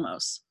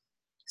promos.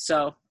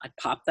 So I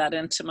popped that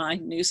into my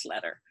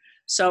newsletter.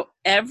 So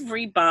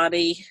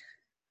everybody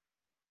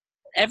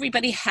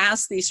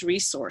has these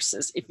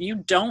resources. If you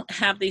don't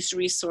have these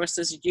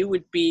resources, you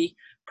would be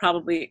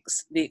probably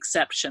the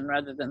exception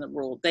rather than the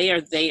rule. They are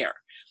there.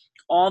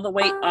 All the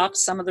way up,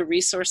 some of the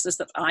resources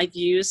that I've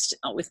used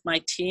with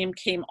my team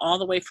came all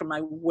the way from my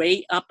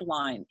way up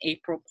line,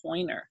 April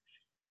Pointer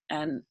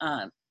and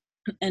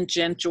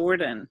Jen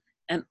Jordan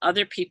and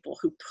other people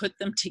who put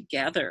them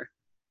together.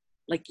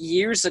 Like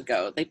years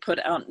ago, they put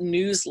out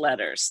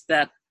newsletters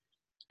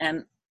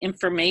and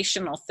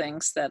informational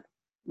things that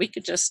we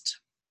could just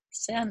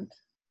send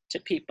to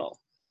people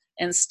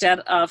instead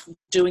of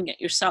doing it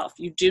yourself.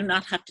 You do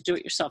not have to do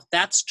it yourself.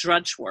 That's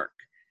drudge work.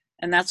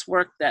 And that's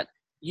work that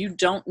you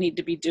don't need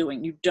to be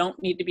doing. You don't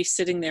need to be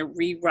sitting there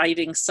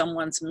rewriting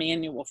someone's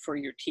manual for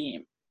your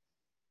team.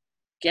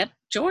 Get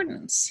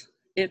Jordan's.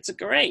 It's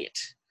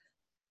great.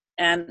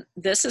 And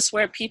this is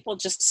where people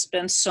just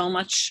spend so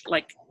much,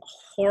 like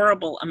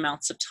horrible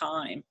amounts of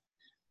time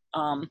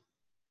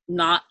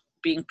not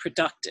being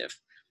productive.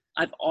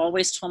 I've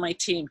always told my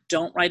team,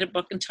 don't write a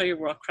book until you're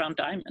Royal Crown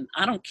Diamond.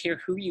 I don't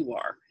care who you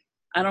are.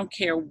 I don't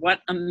care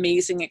what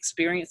amazing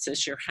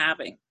experiences you're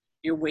having.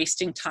 You're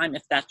wasting time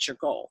if that's your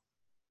goal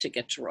to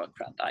get to Royal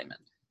Crown Diamond.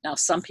 Now,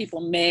 some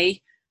people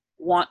may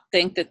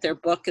think that their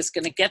book is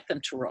going to get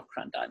them to Royal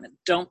Crown Diamond.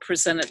 Don't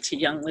present it to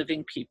Young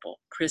Living people.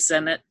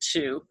 Present it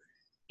to,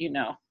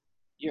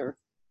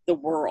 the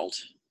world.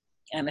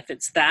 And if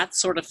it's that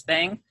sort of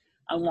thing,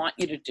 I want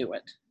you to do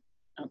it.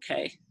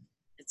 Okay.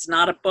 It's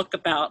not a book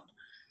about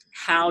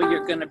how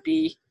you're going to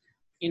be,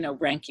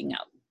 ranking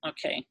up.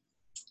 Okay.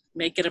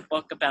 Make it a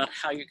book about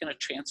how you're going to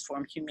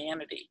transform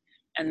humanity.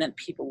 And then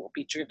people will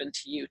be driven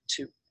to you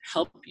to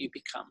help you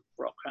become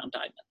Royal Crown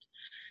Diamond.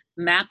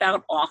 Map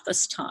out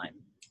office time.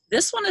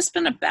 This one has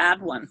been a bad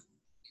one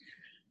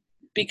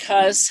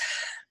because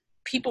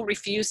people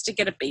refuse to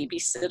get a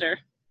babysitter.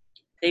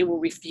 They will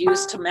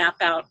refuse to map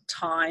out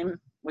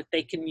time, what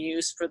they can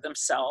use for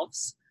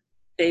themselves.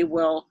 They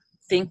will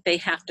think they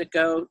have to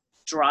go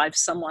drive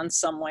someone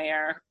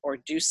somewhere or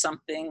do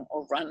something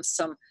or run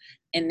some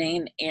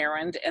inane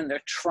errand and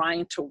they're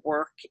trying to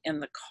work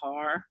in the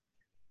car.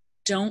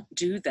 Don't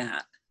do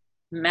that.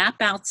 Map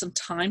out some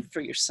time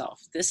for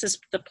yourself. This is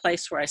the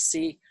place where I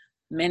see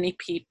many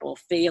people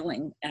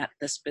failing at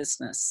this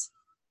business.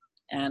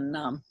 And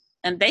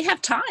they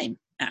have time,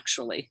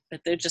 actually,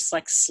 but they're just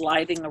like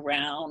sliding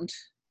around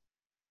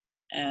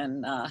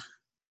and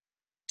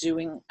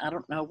doing, I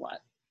don't know what,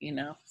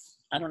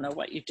 I don't know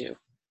what you do.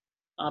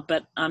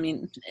 But I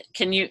mean,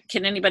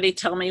 can anybody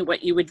tell me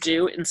what you would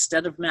do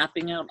instead of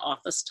mapping out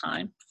office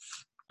time?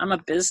 I'm a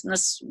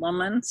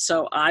businesswoman,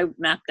 so I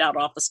mapped out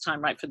office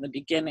time right from the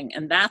beginning,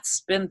 and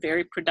that's been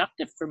very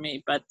productive for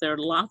me. But there are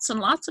lots and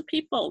lots of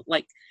people,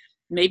 like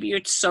maybe you're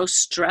so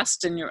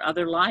stressed in your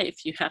other life,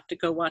 you have to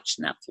go watch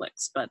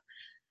Netflix, but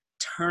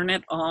turn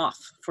it off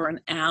for an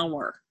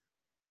hour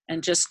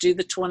and just do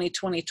the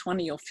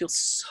 20-20-20. You'll feel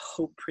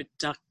so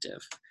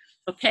productive.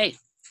 Okay,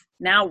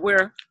 now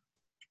we're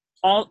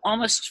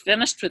almost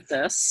finished with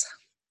this.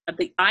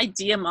 The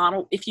idea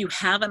model, if you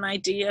have an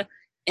idea,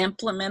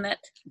 implement it,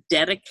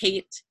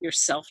 dedicate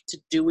yourself to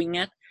doing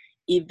it,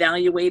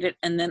 evaluate it,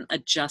 and then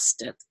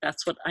adjust it.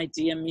 That's what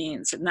idea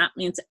means. And that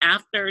means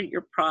after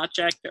your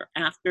project or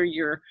after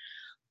your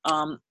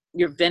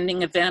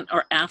vending event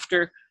or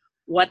after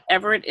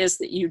whatever it is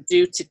that you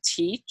do to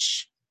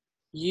teach,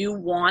 you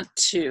want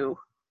to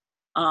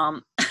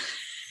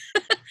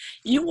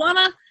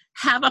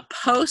have a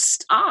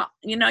post-op.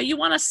 You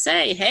want to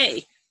say,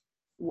 hey,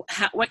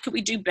 what could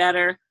we do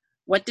better?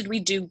 What did we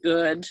do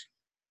good?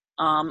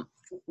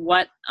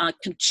 What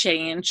could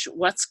change?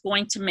 What's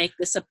going to make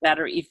this a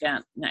better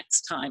event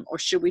next time? Or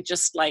should we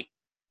just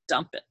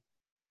dump it?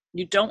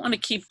 You don't want to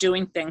keep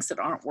doing things that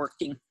aren't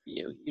working for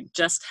you. You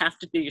just have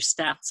to do your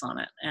stats on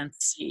it and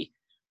see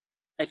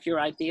if your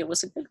idea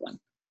was a good one.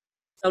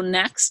 So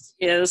next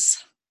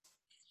is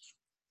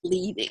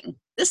leading.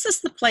 This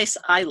is the place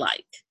I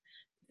like.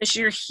 Because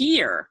you're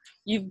here,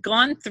 you've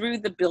gone through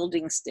the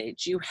building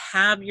stage, you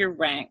have your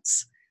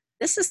ranks.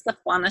 This is the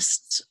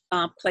funnest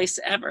place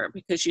ever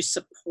because you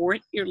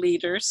support your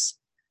leaders,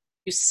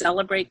 you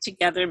celebrate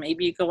together,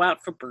 maybe you go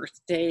out for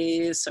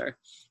birthdays or,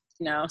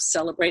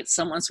 celebrate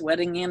someone's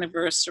wedding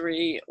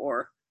anniversary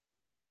or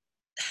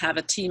have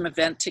a team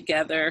event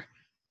together.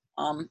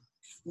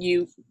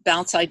 You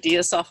bounce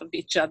ideas off of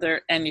each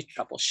other and you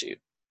troubleshoot.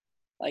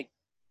 Like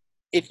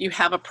if you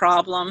have a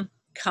problem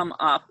come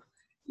up,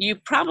 you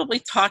probably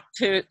talk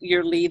to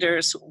your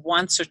leaders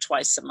once or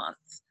twice a month.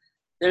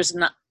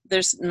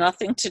 there's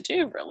nothing to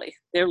do really.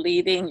 They're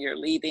leading, you're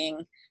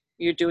leading,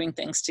 you're doing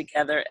things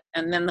together.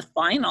 And then the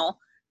final,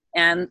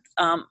 and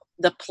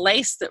the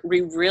place that we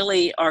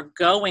really are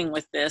going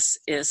with this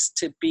is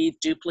to be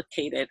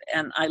duplicated.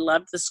 And I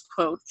love this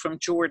quote from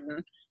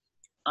Jordan.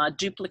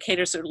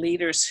 Duplicators are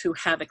leaders who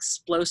have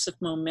explosive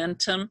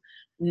momentum,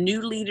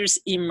 new leaders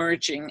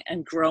emerging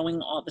and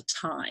growing all the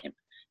time.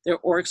 Their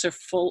orgs are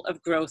full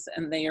of growth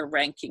and they are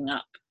ranking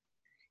up.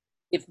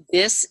 If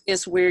this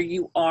is where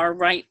you are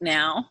right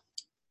now,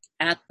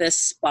 at this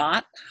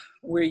spot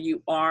where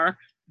you are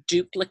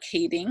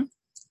duplicating,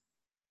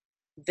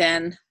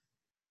 then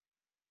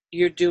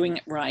you're doing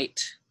it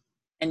right.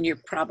 And you're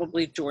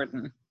probably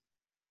Jordan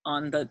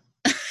on the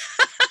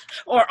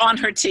or on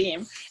her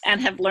team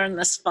and have learned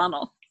this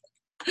funnel.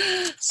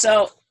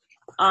 So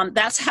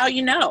that's how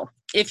you know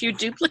if you're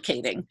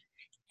duplicating.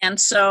 And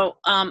so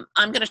I'm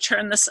going to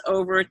turn this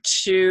over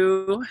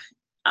to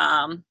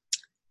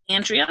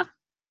Andrea.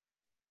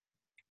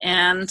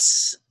 And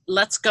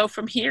let's go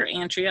from here,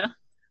 Andrea.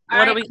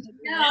 What are we doing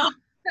now?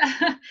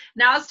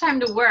 Now it's time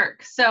to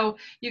work. So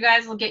you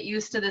guys will get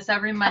used to this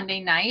every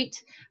Monday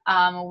night.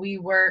 We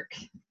work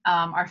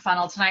our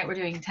funnel tonight. We're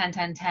doing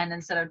 10-10-10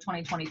 instead of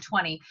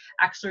 20-20-20.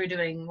 Actually, we're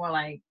doing more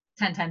like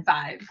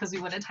 10-10-5 because we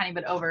went a tiny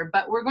bit over.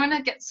 But we're going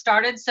to get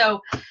started. So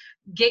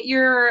get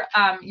your,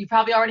 you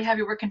probably already have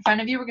your work in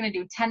front of you. We're going to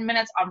do 10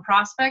 minutes on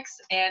prospects,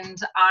 and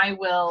I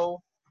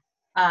will,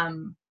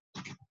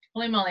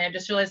 holy moly, I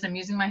just realized I'm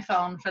using my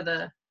phone for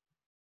the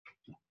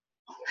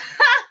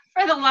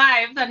for the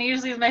live, and I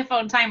usually use my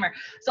phone timer.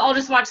 So I'll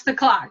just watch the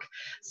clock.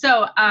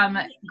 So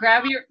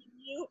grab your. Can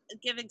you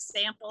give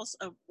examples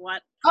of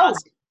what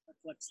prospect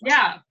looks like?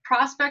 Yeah,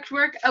 prospect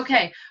work.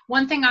 Okay,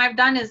 one thing I've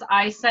done is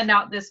I send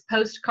out this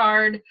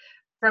postcard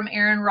from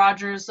Aaron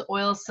Rodgers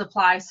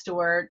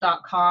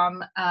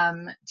oilsupply.store.com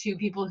to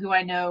people who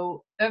I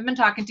know I've been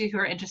talking to who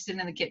are interested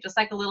in the kit, just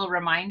like a little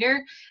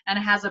reminder, and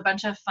it has a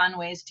bunch of fun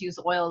ways to use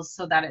oils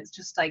so that it's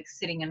just like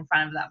sitting in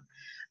front of them.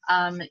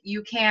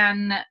 You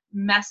can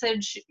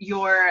message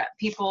your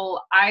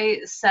people. I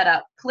set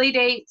up play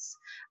dates.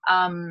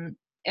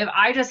 If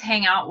I just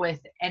hang out with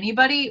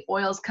anybody,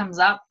 oils comes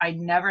up. I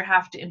never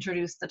have to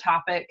introduce the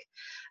topic,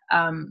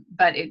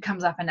 but it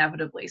comes up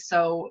inevitably.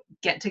 So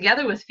get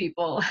together with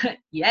people.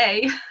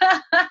 Yay. So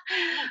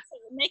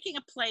you're making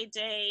a play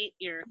date.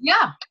 You're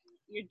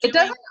it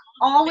doesn't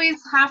always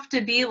have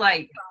to be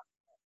like,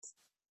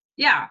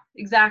 yeah,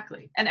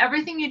 exactly. And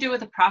everything you do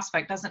with a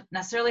prospect doesn't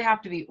necessarily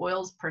have to be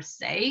oils per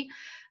se,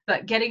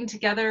 but getting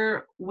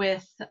together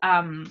with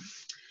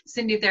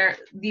Cindy there,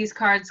 these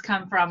cards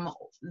come from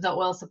the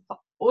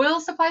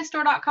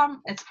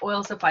oilsupply.store.com. It's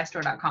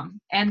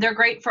oilsupply.store.com. And they're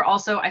great for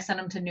also, I send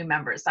them to new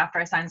members after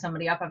I sign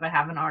somebody up if I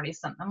haven't already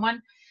sent them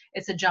one.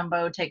 It's a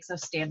jumbo, takes a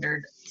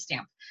standard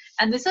stamp.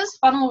 And this is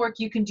funnel work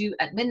you can do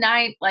at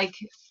midnight. Like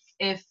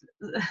if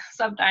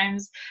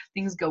sometimes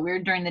things go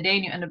weird during the day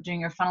and you end up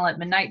doing your funnel at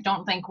midnight,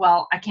 don't think,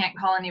 well, I can't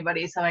call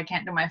anybody, so I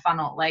can't do my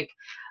funnel. Like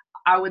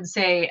I would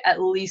say at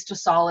least a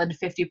solid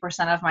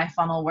 50% of my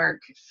funnel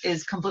work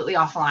is completely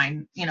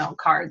offline, you know,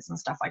 cards and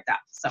stuff like that.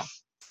 So,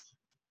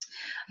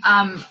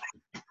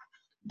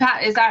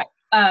 Pat, is that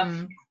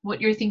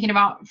what you're thinking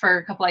about for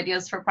a couple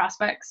ideas for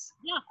prospects?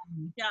 Yeah.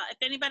 If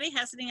anybody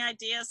has any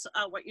ideas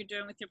what you're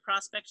doing with your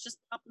prospects, just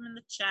pop them in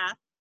the chat.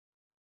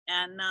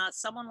 And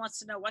someone wants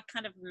to know what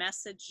kind of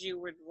message you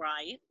would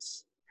write.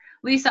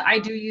 Lisa, I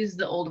do use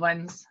the old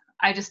ones.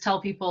 I just tell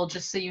people,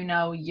 just so you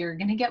know, you're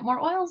going to get more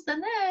oils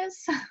than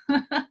this.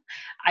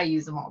 I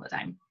use them all the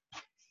time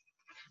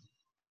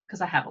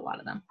because I have a lot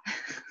of them.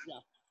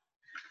 Yeah.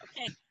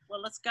 Okay,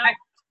 well, let's go. Right,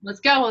 let's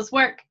go. Let's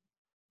work.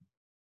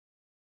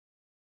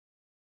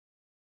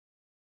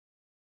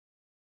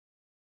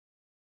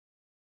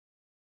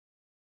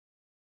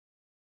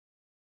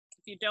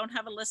 If you don't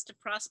have a list of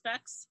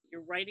prospects,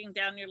 you're writing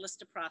down your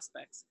list of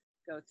prospects.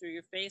 Go through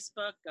your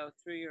Facebook, go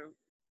through your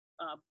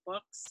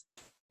books,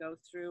 go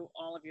through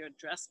all of your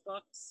address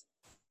books,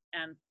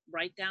 and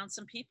write down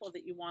some people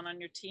that you want on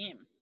your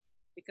team.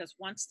 Because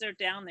once they're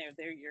down there,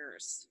 they're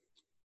yours.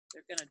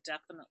 They're going to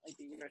definitely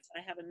be yours. I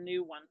have a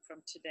new one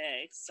from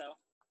today, so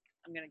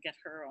I'm going to get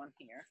her on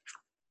here.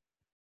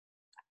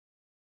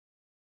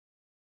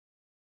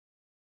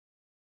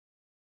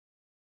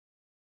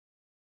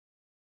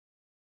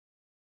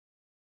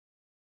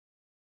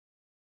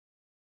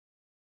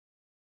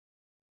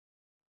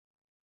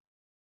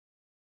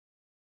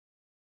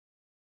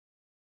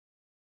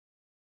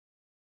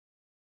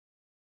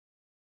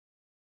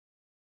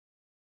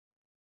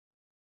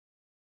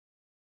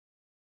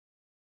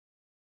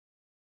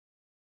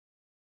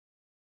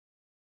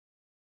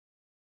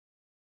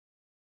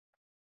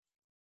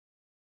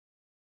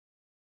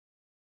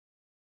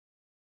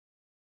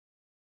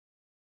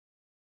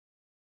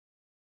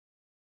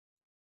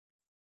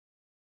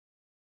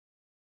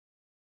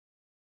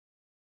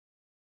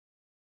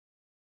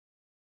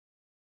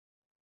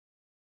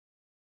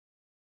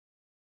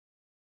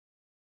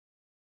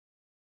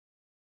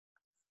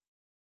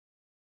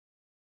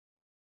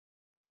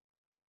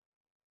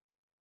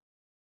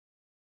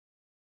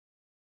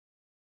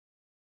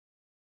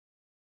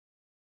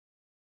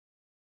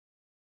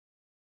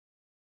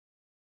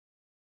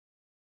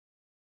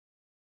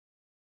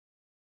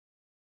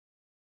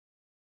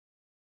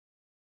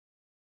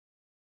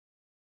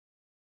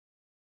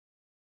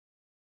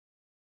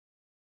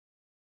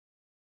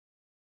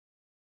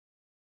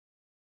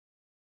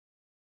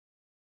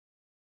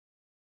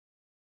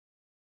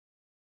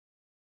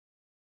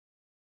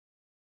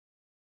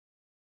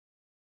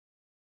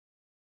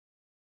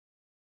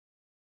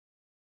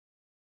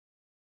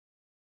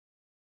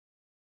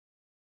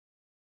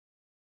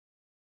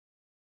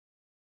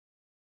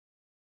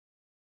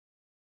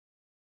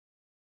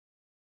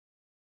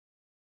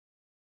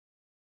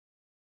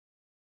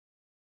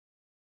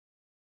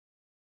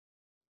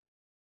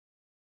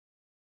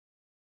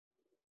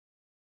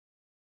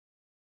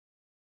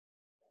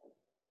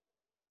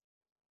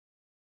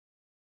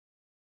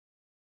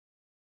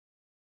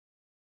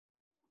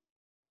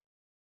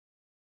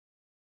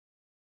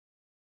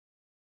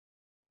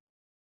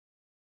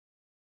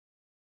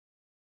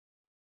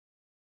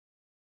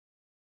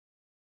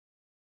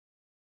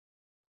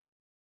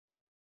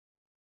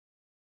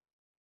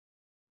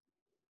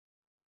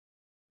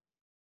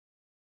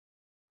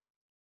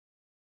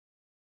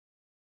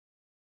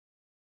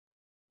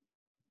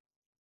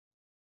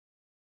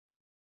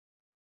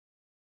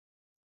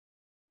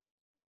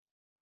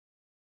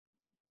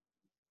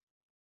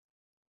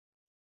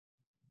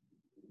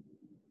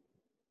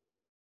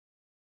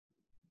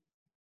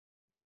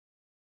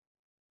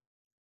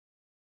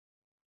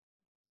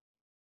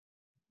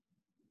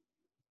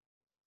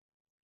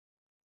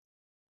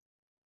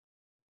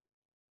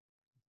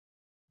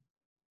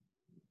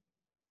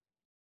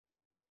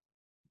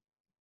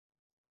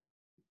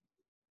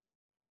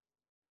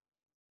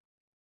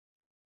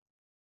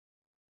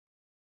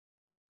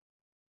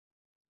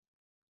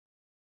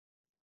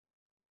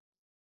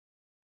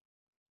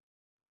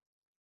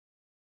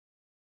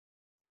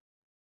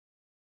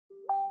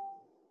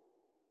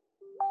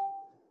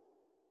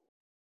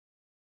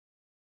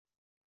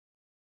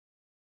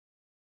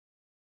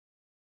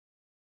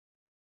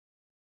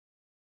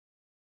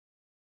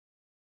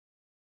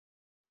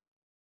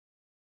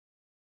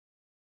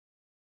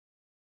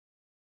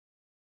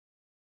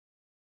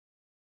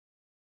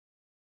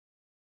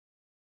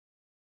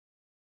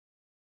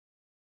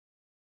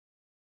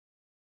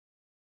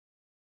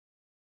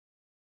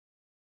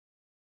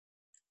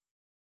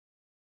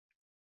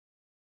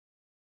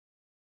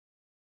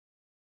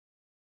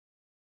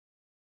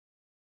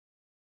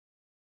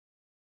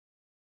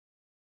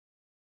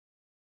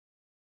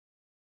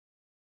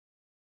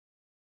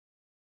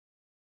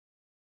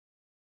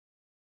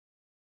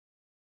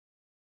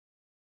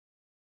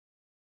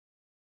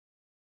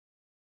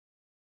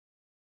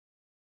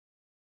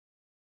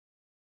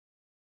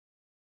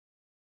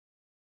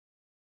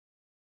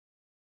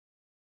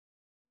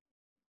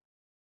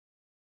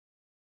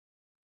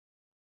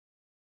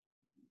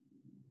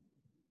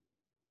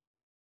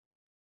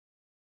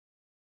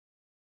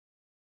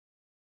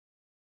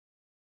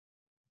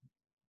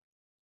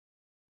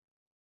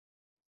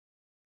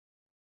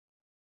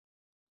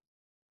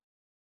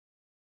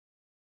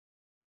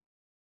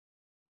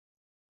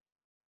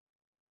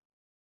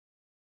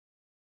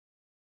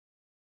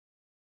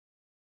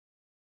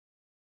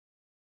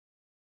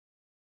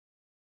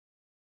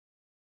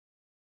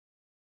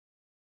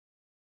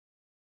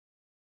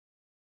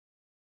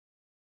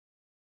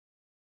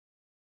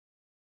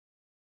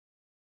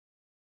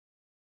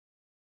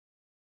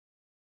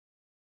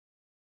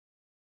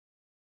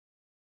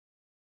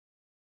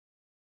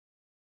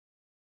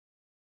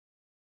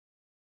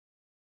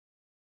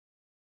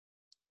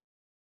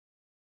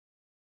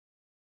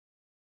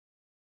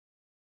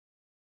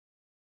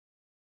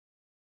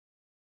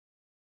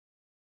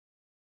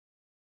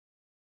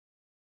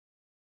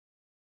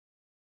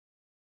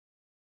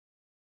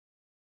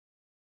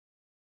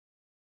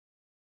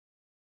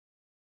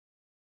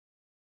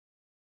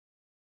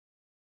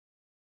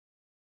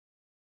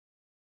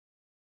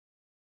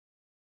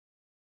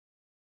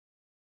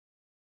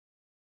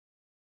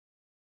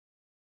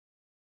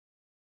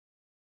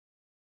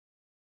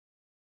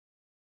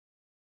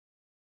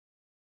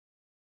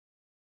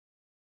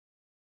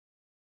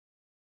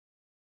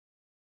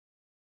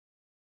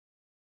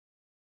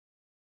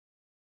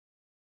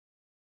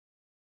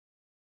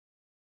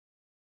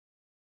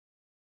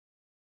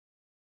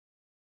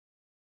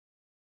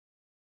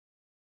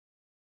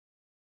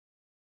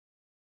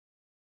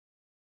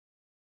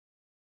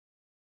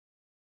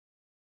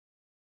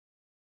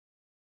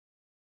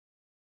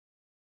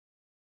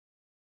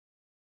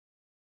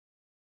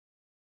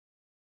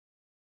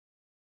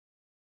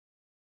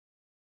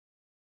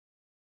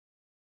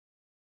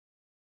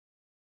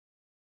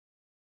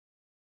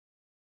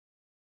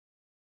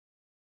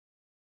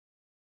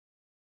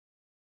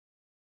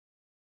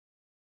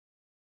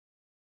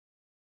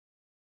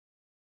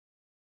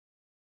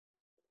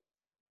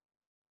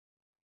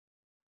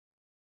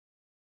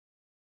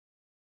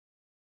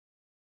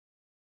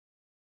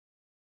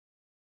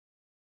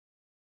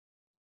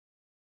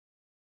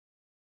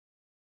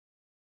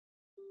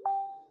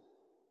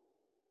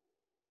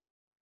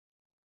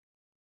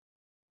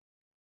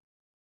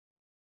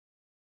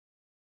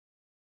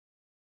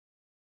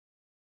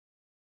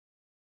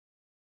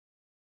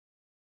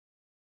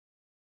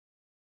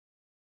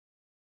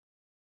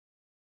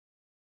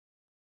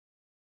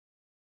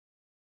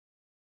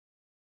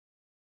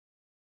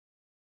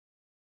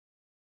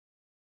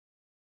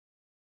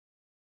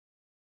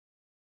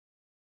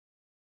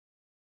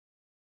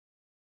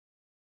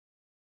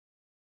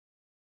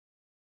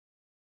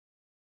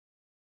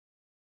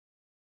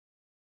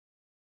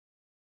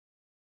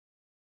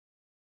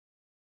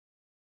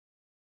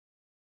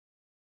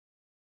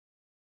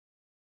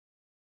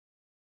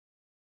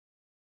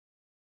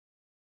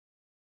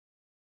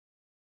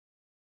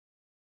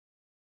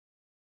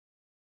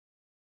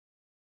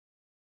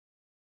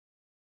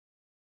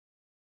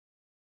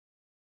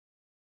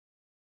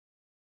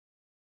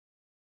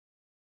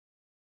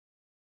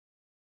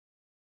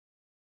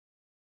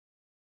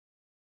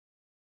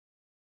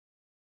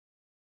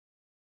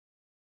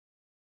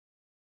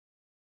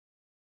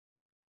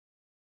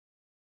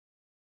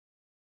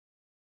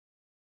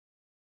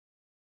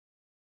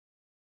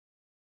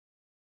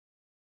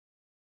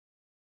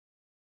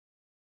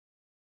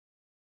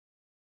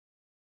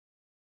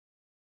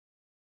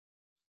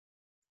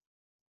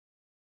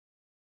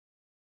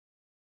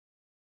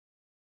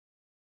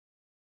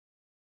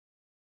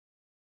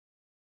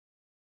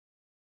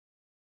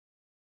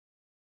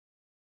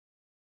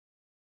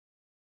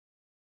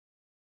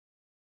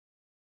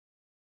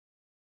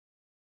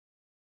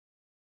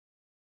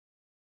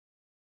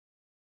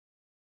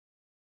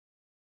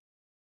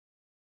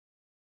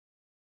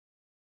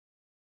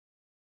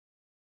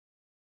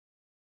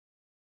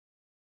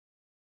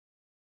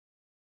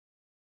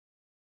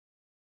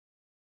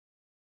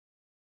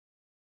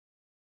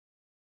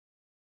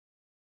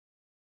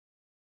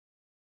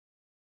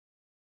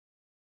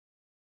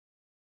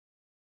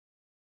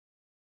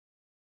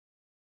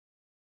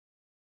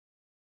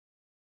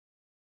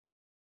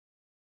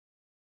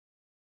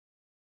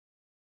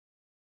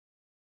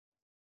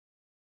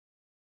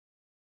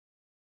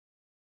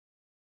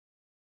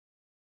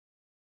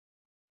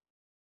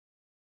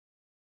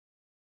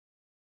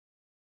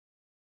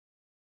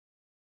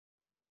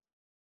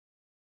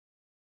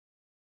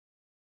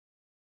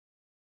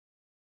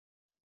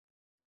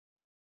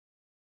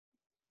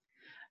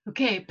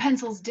 Okay,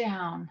 pencils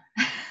down.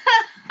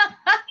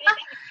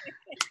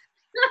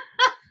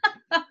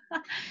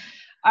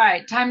 All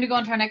right, time to go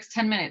into our next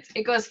 10 minutes.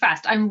 It goes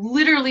fast. I'm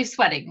literally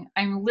sweating.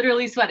 I'm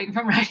literally sweating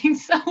from writing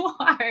so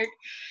hard.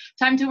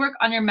 Time to work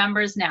on your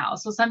members now.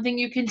 So something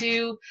you can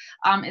do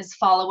is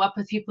follow up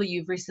with people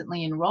you've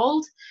recently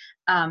enrolled.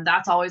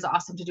 That's always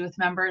awesome to do with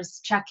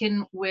members. Check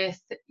in with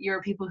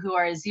your people who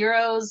are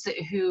zeros,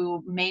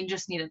 who may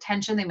just need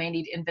attention. They may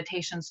need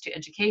invitations to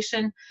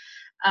education.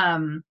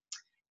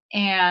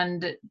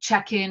 And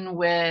check in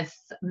with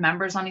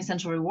members on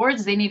Essential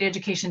Rewards. They need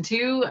education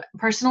too.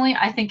 Personally,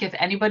 I think if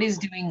anybody's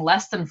doing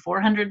less than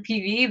 400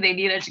 PV, they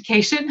need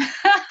education.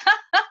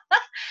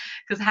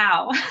 Because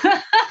how?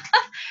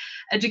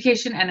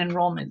 Education and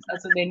enrollment,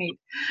 that's what they need.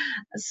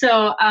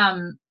 So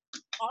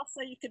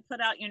also, you could put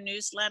out your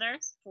newsletter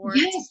for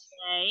yes,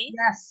 today.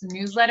 yes,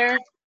 newsletter.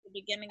 The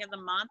beginning of the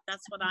month.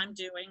 That's what I'm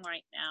doing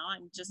right now.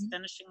 I'm just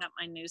finishing up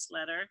my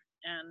newsletter,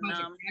 and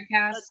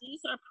so these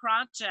are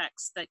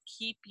projects that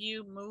keep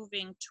you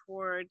moving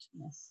toward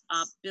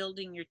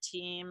building your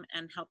team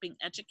and helping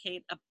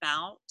educate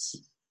about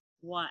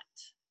what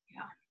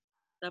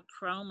the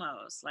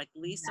promos, like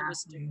Lisa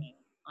was doing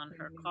on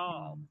her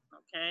call.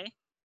 Okay,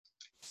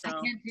 so I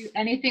can't do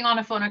anything on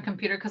a phone or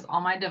computer because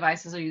all my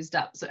devices are used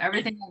up. So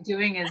everything I'm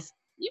doing is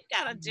you've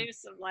got to do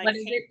some like what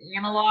is it,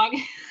 analog?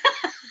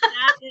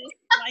 That is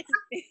like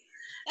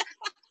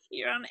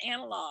you're on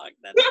analog.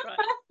 That's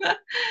right.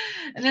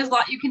 And there's a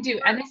lot you can do.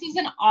 And this is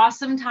an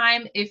awesome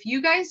time if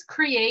you guys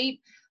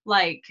create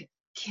like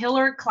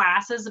killer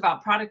classes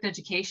about product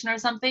education or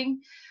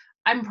something.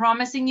 I'm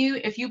promising you,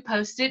 if you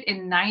post it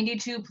in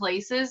 92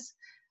 places,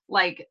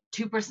 like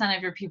 2%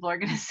 of your people are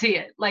going to see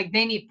it. Like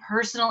they need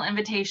personal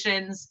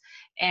invitations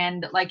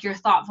and like your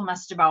thoughtful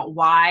message about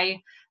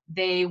why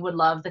they would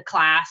love the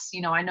class.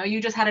 You know, I know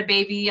you just had a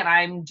baby and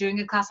I'm doing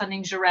a class on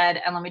Ningxia Red,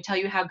 and let me tell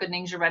you how good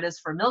Ningxia Red is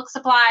for milk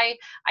supply.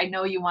 I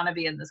know you want to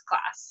be in this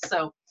class.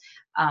 So,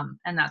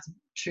 and that's a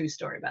true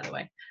story, by the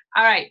way.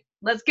 All right,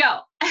 let's go.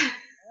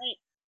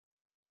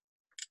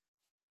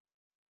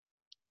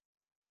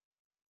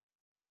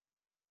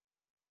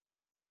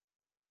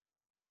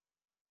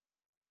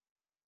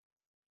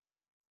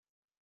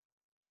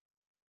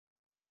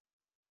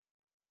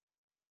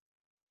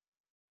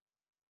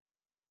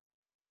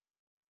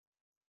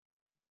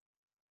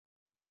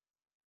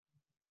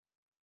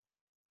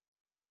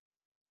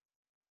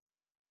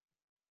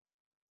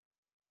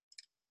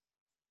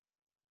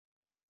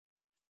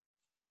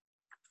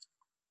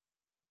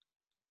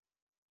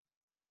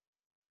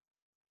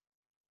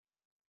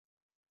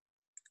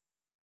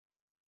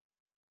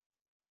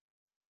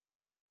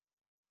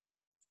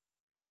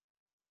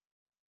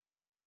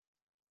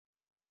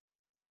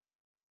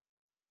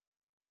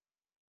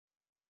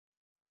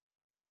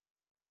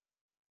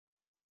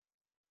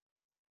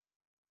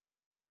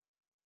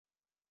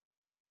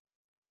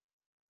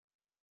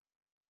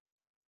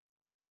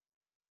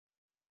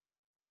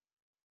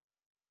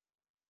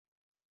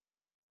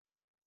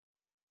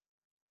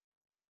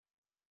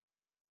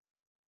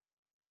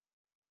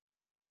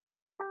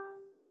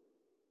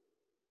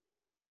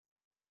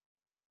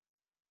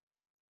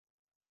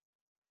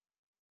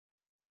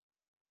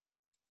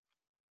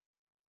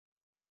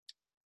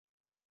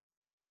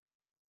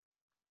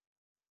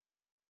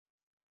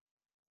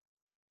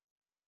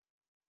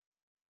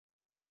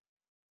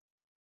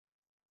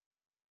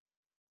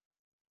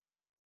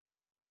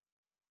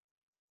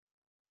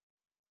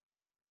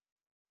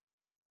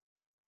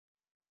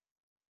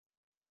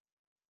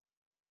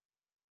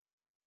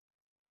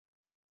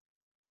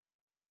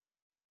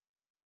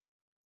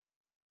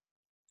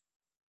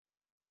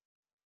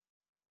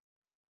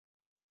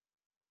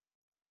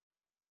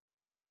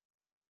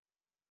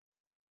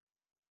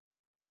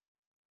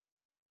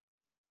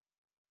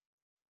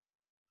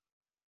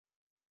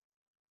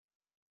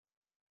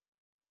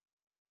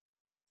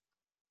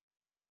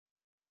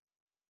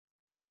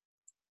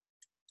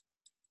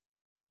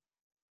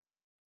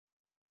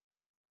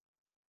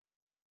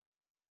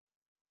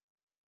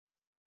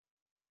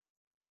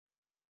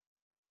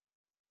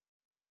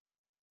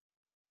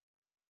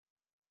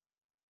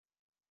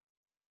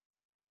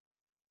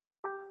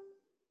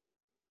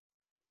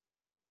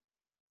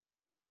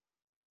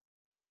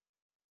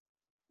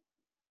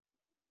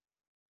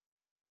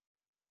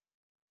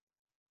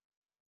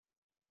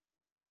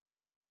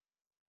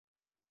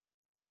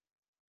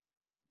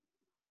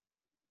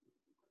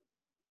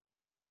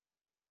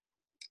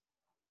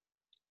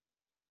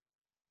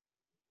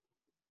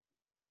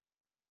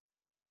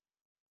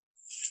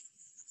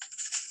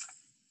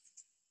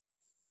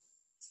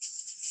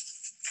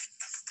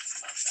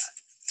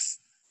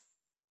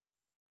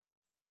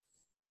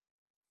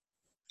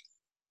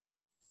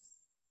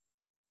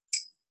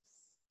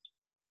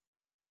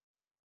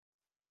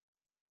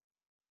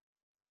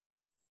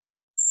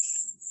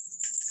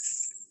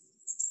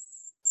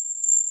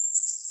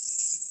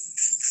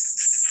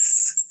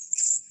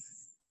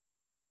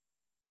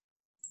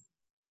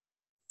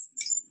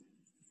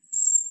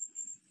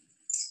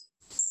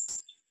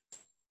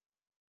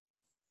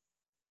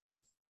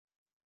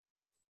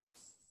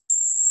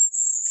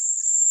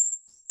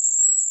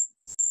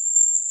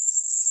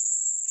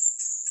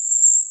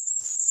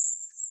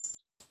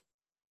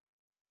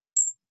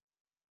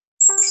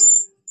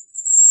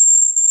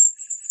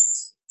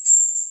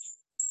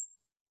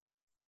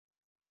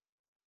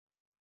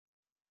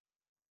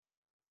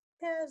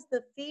 has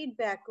the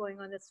feedback going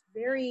on that's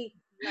very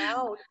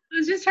loud? I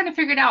was just trying to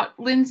figure it out.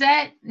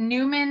 Lindsette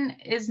Newman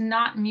is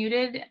not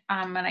muted,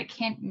 and I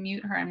can't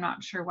mute her. I'm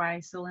not sure why.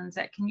 So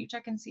Lindsette, can you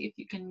check and see if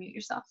you can mute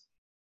yourself?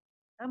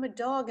 I'm a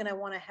dog and I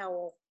want to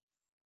howl.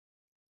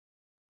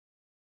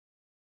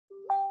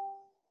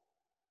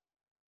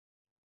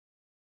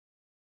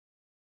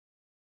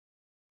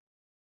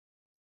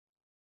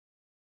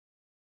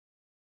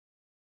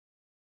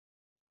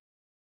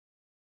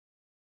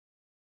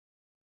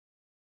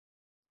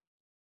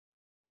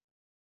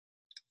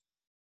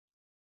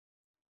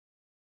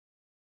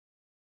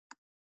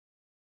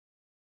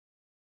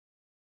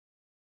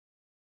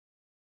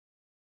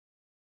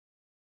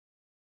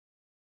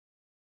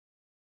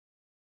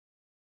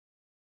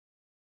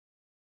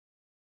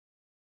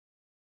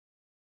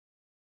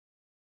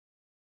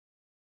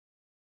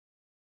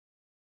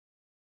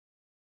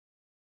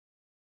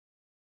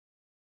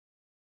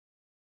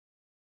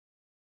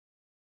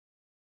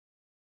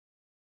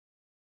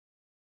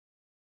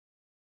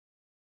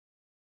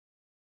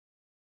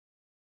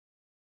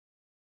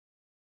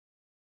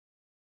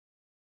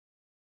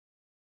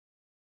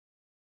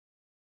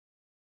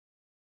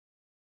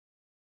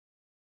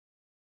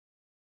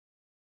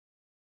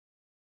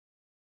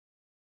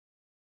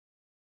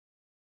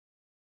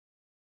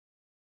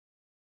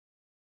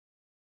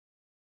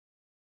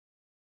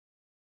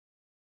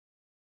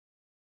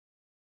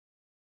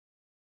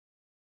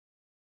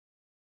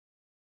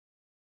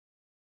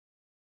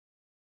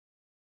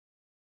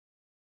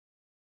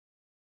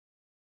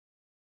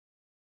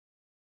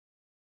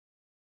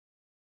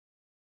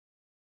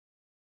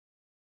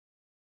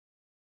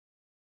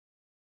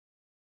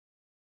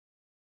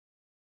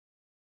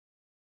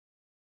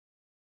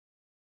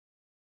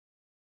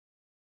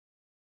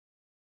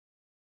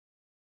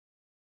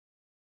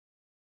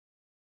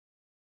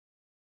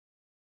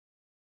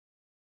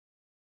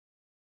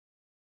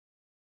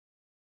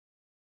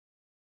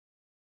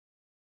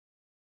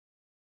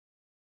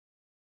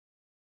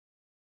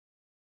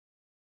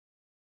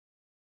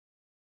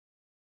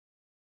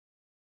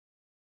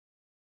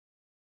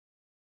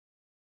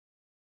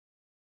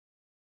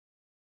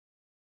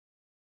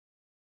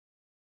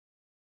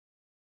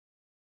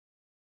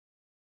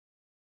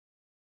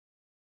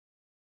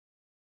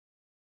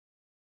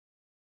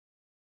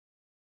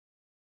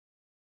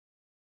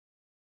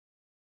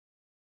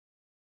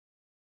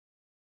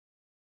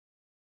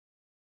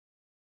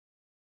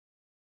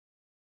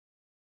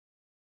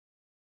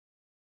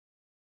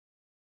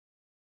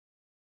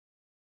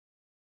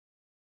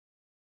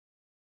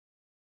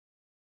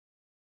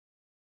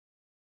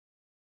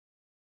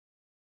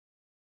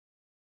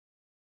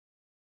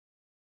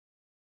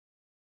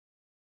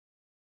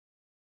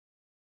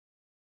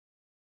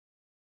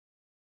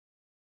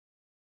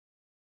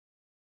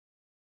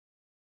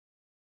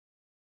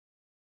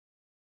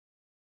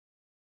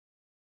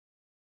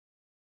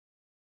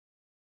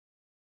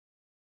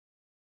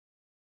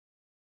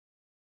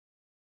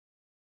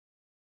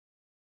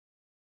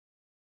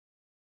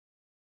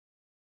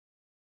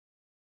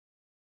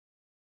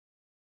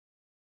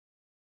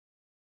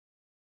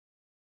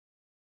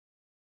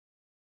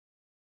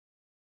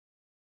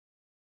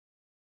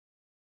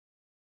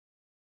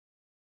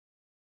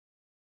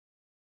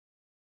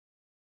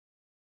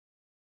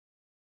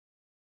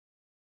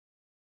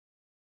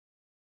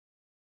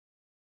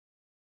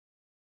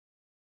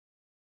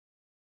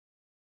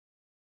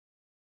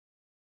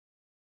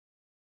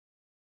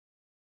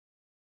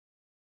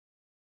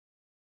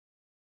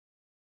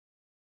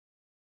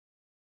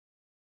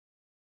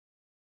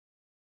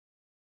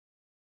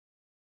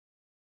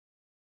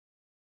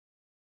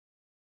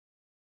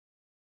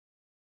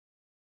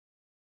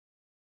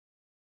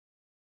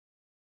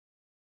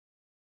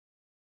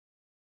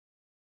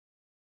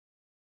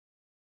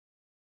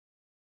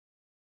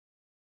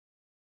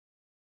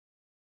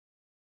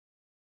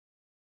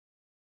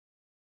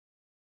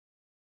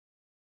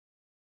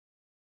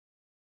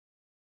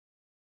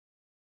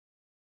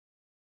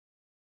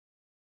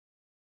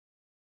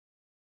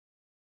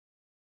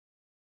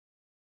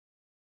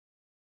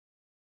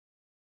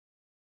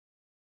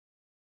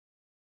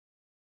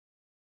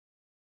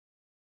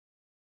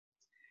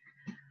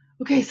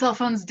 Okay, cell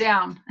phone's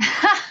down.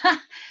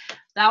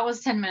 That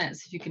was 10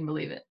 minutes, if you can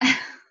believe it.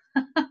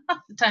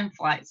 The time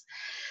flies.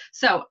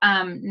 So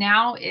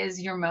now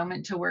is your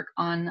moment to work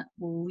on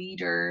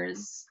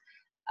leaders.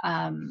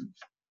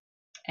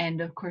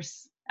 And of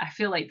course, I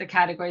feel like the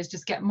categories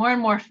just get more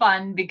and more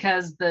fun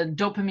because the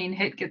dopamine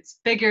hit gets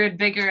bigger and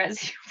bigger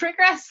as you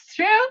progress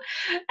through,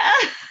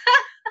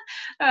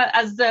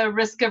 as the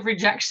risk of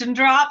rejection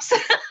drops.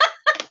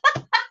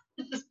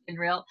 It's been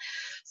real.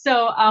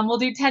 So we'll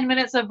do 10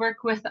 minutes of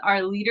work with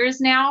our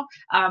leaders now.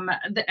 And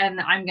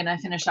I'm going to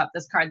finish up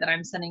this card that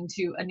I'm sending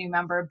to a new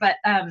member. But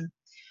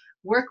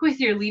work with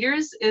your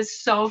leaders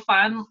is so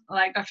fun.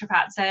 Like Dr.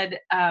 Pat said,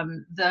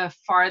 the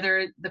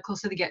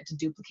closer they get to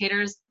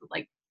duplicators,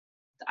 like,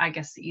 I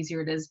guess the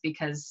easier it is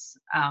because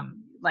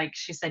like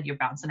she said, you're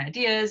bouncing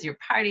ideas, you're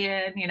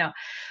partying, you know.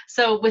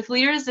 So with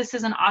leaders, this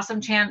is an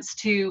awesome chance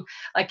to,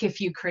 like,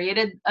 if you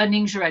created a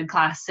Ningxia Red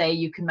class, say,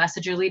 you can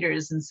message your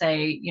leaders and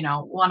say, you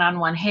know,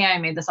 one-on-one, hey, I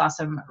made this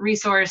awesome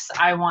resource.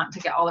 I want to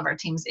get all of our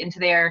teams into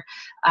there.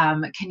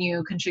 Can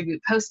you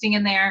contribute posting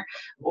in there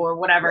or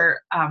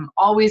whatever?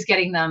 Always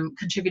getting them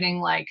contributing,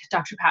 like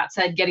Dr. Pat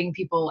said, getting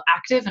people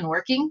active and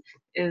working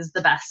is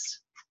the best.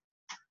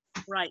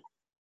 Right.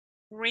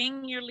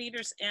 Bring your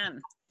leaders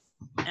in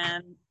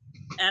and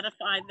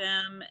edify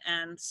them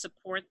and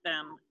support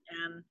them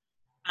and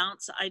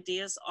bounce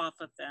ideas off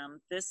of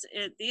them.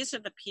 These are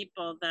the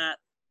people that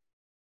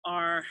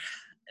are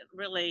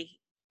really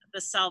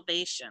the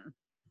salvation.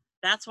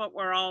 That's what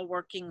we're all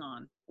working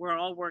on. We're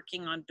all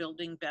working on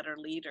building better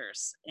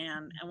leaders.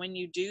 And when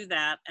you do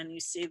that and you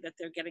see that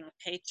they're getting a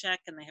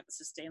paycheck and they have a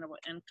sustainable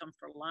income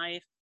for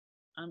life,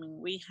 I mean,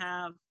 we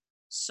have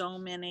so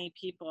many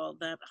people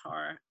that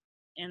are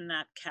in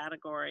that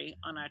category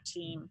on our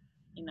team,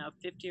 you know,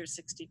 50 or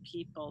 60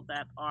 people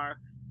that are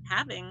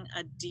having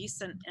a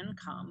decent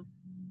income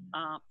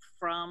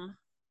from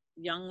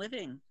Young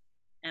Living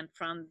and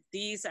from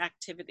these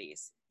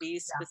activities,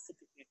 these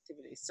specific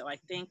activities. So I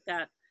think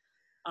that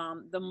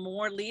the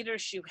more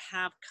leaders you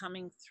have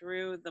coming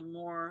through, the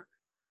more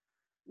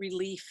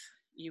relief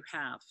you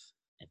have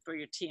for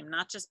your team,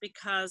 not just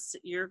because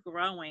you're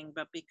growing,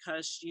 but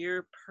because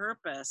your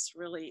purpose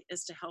really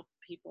is to help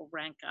people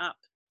rank up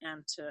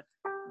and to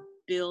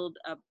build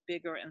a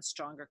bigger and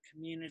stronger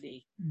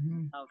community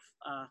of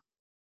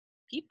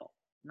people,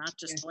 not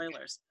just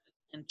toilers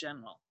in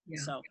general.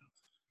 So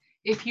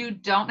if you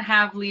don't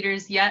have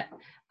leaders yet,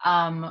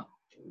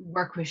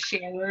 work with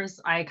sharers.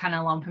 I kind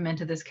of lump them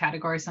into this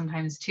category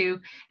sometimes too.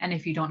 And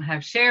if you don't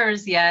have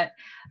sharers yet,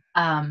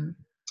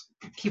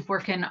 keep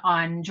working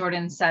on,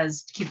 Jordan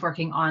says, keep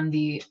working on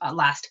the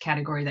last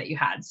category that you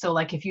had. So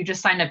like if you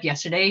just signed up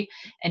yesterday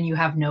and you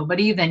have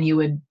nobody, then you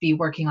would be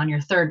working on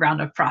your third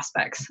round of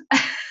prospects.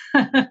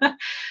 All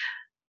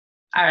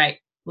right,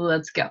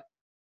 let's go.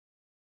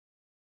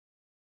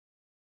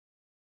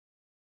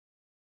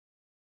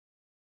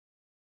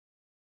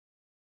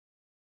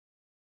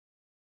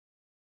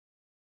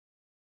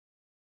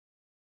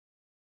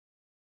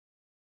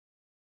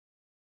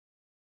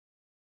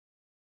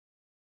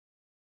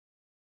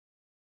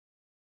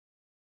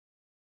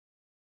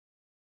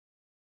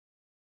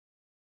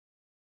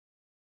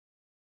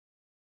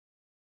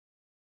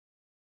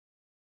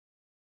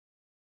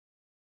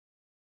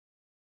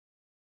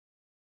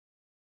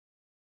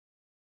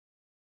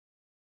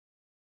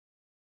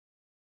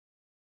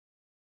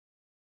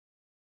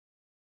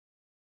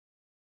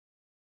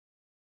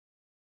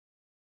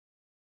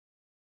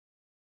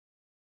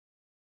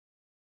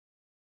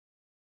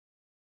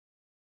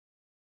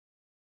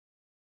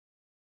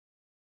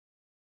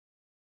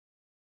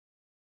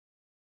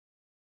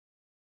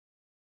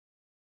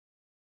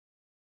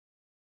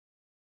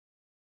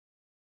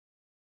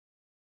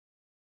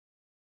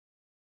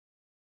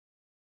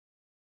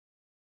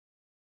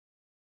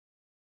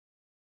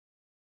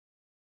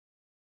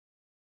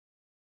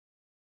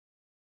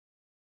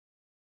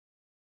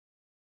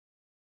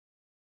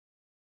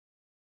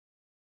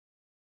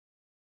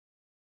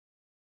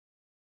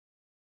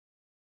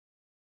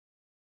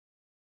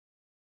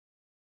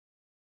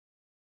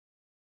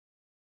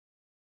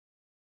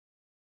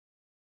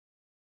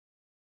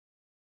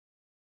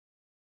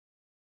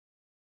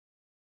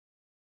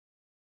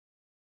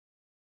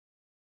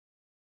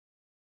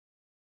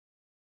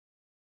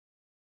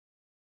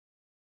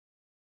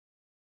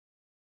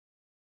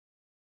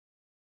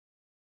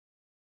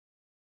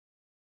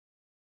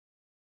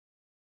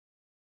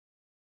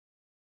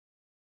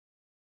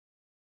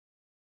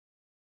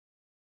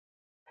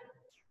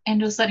 And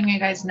just letting you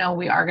guys know,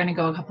 we are going to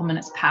go a couple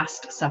minutes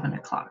past 7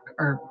 o'clock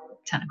or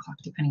 10 o'clock,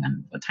 depending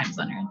on what time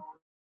zone you're in.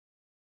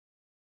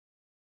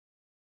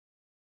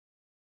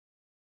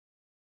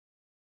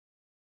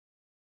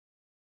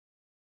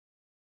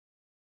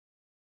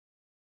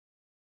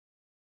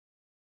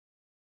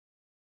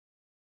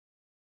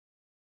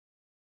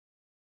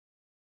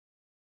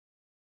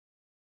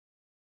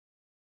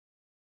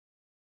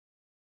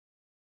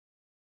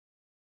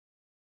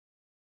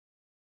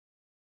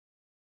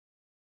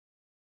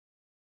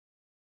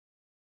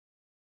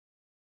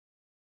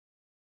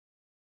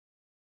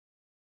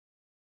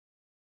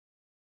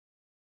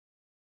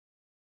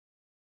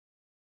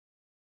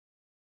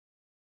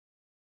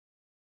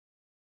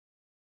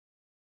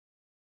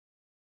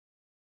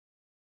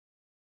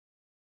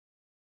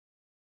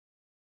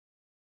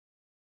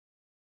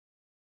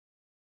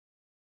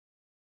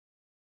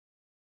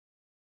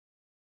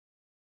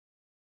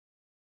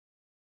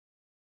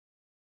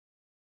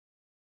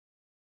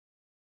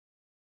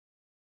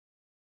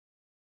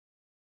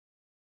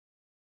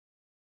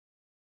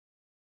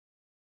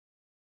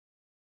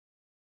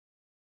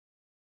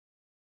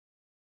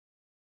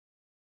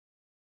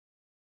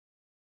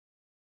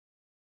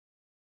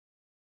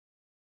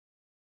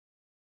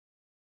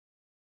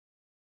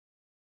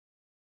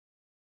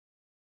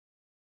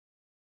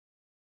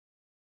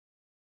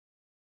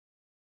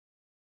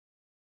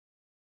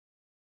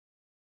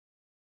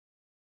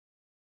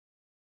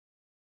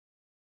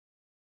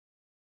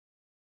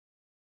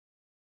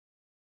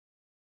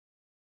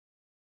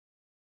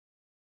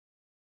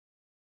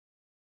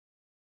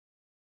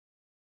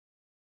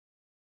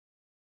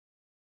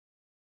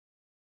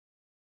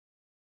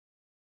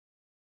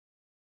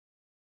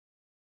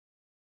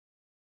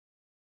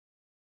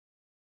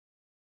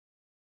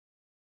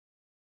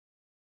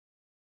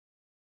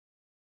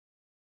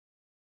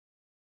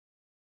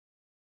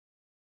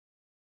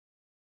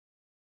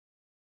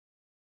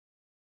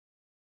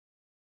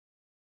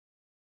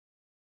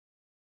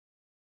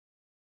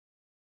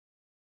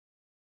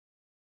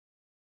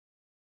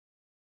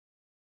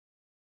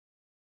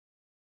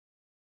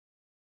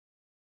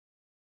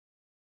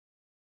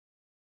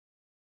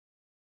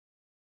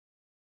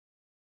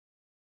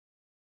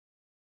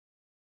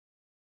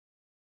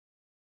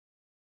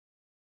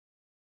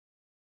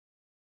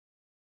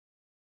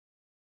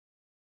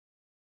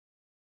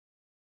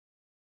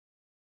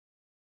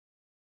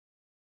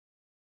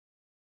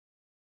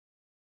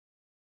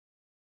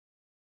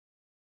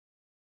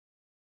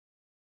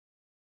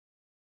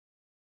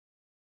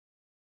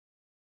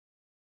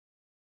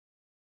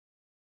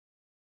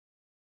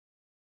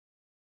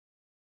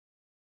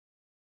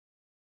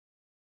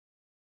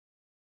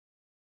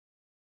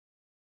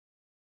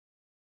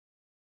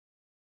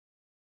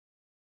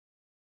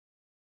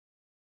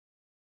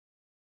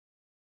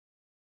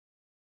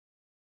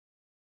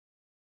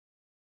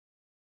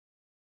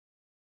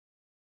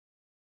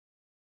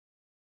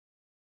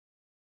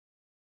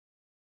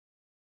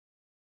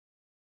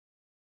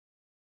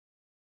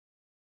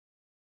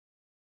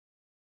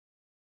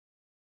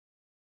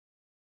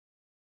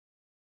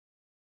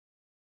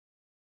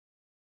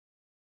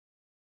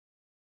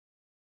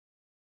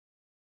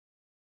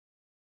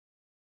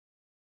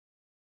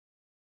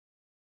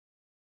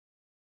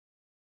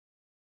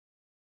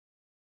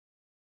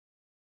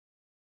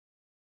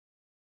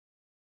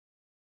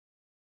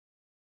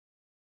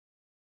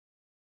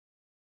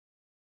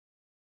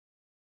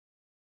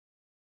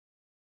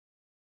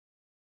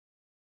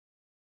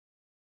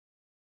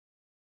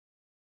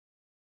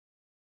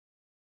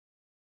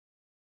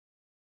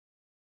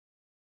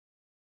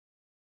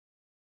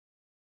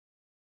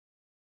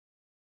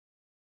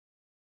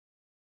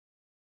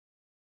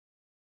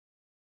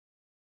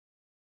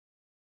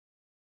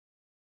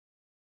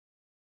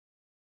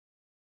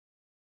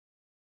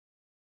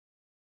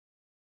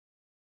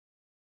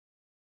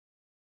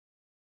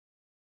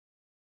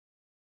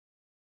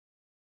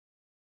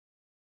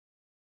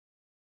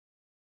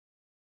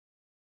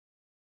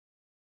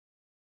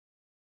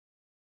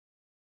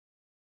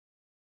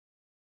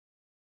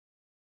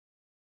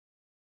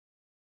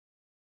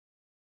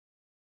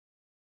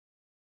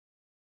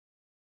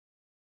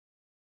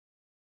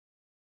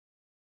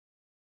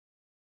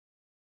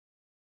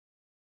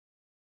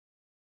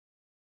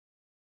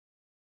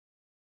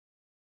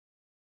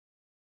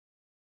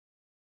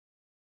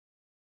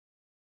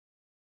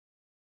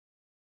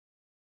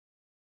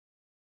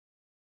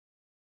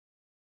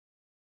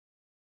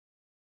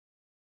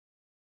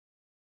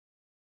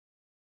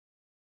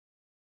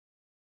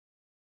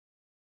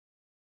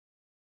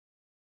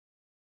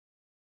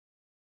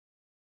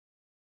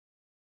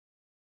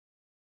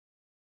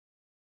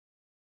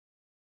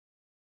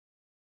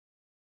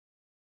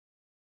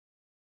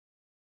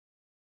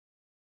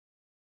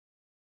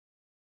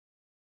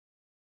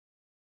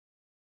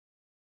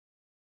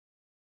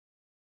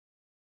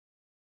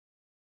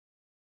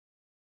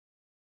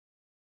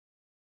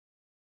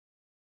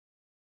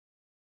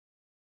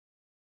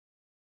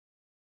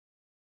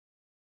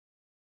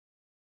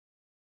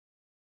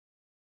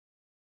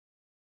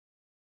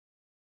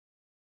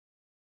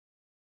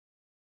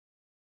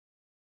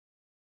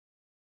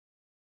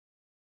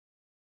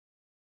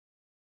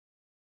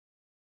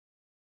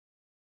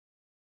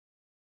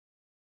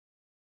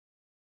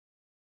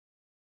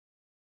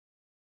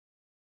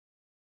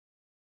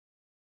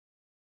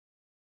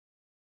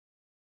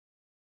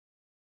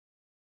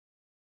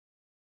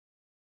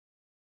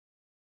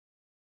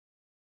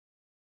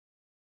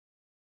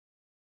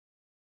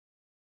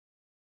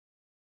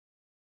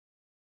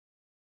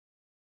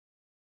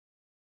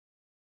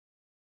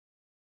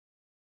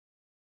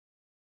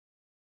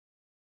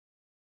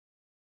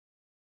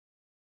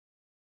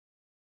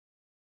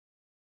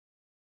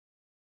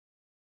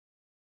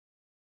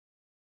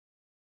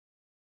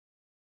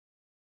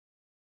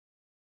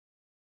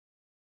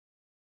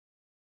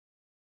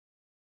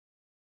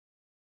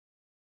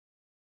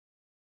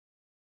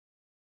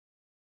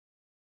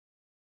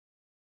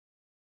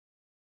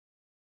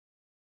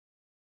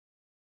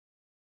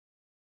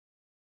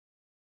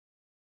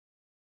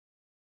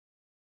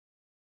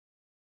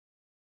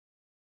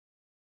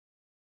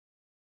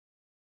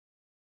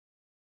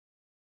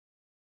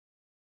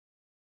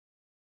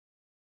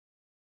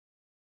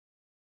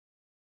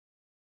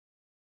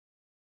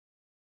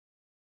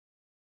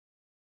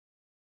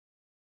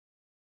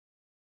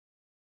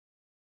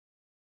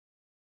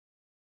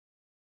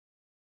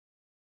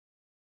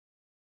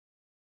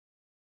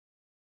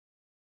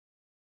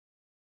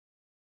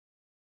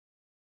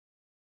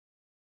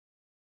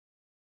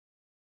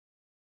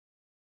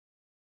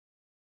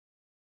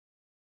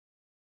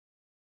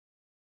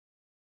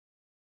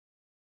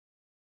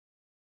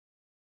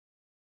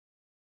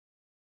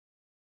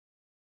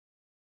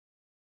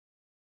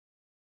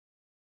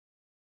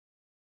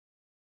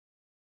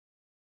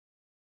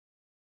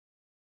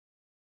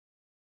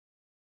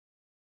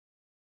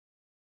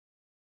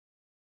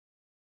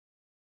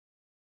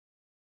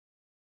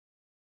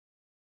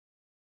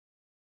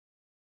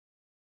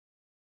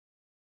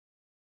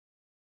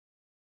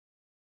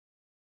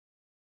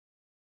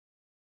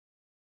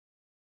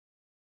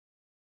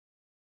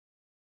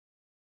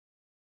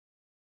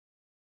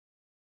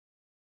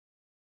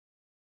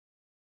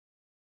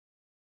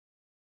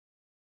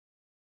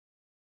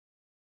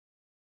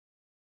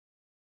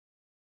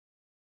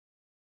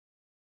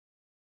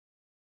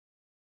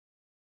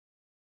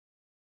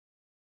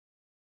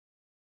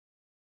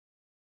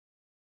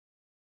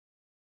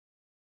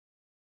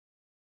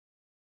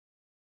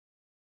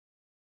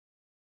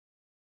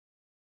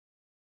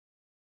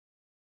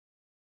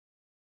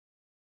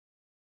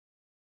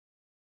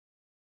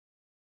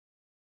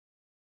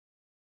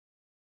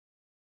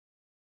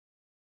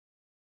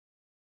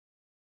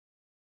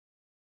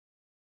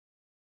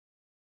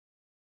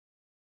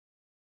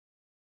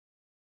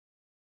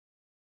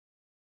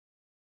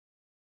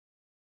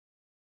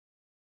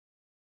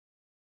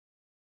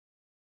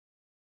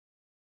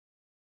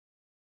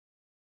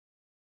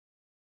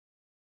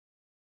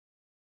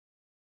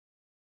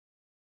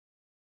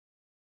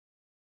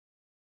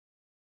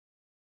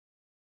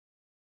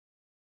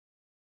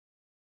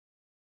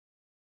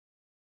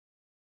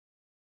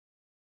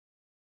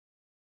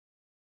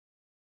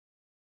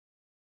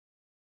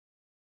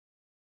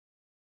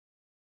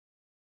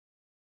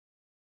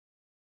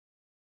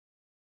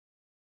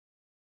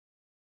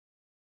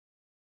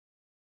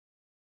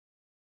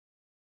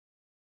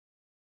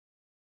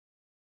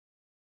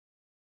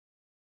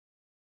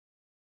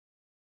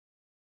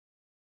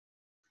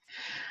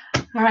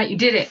 All right, you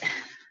did it.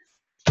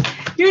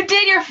 You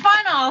did your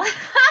funnel. This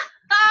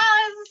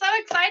is so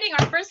exciting.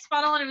 Our first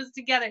funnel and it was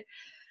together.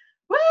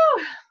 Woo!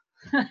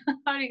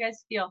 How do you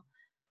guys feel?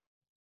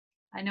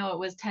 I know it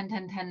was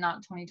 10-10-10,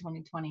 not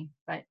 20-20-20,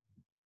 but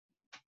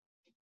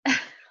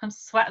I'm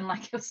sweating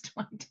like it was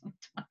 20-20-20.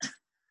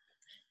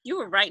 You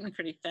were writing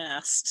pretty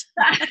fast.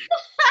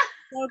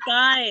 So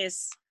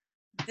guys,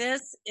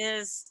 this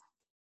is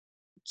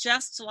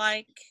just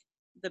like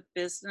the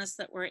business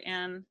that we're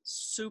in,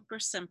 super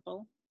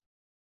simple.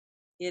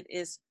 It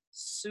is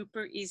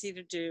super easy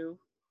to do.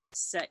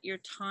 Set your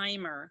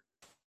timer.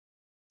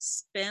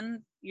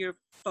 Spend your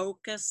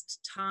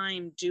focused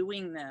time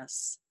doing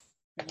this.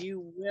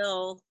 You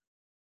will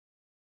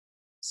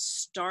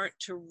start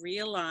to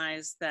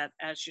realize that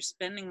as you're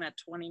spending that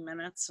 20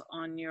 minutes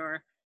on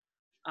your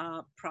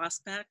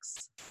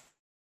prospects,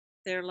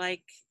 they're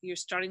like, you're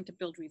starting to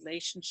build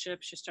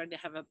relationships. You're starting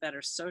to have a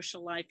better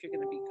social life. You're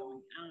going to be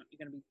going out.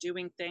 You're going to be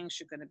doing things.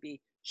 You're going to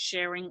be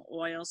sharing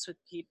oils with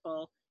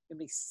people. You're going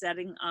to be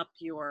setting up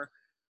your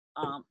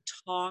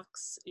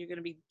talks. You're going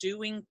to be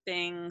doing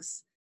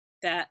things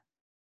that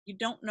you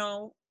don't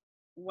know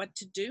what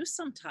to do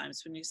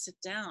sometimes when you sit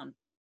down.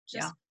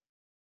 Just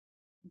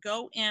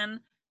go in,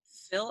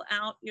 fill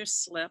out your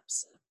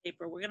slips of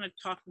paper. We're going to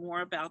talk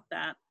more about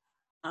that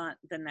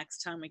the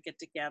next time we get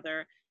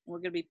together. We're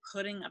going to be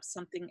putting up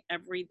something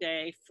every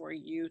day for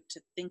you to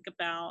think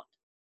about.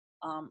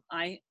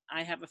 I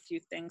have a few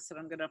things that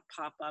I'm going to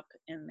pop up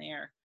in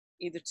there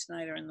either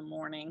tonight or in the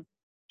morning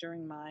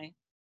during my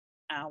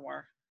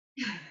hour.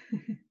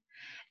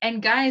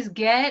 And guys,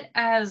 get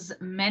as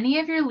many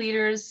of your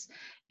leaders,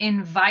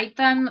 invite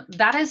them.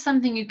 That is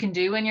something you can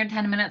do in your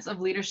 10 minutes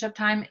of leadership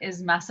time,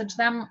 is message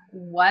them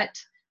what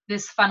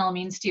this funnel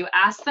means to you.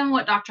 Ask them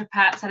what Dr.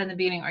 Pat said in the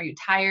beginning. Are you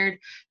tired?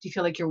 Do you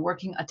feel like you're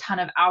working a ton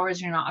of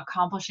hours? You're not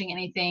accomplishing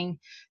anything?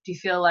 Do you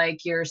feel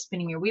like you're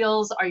spinning your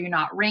wheels? Are you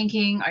not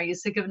ranking? Are you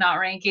sick of not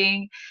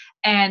ranking?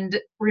 And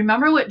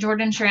remember what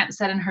Jordan Schrant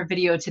said in her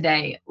video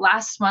today.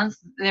 Last month,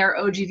 their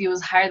OGV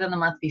was higher than the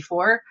month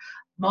before.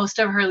 Most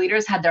of her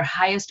leaders had their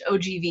highest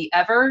OGV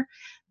ever.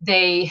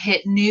 They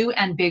hit new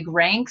and big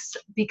ranks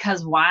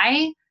because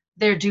why?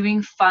 They're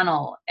doing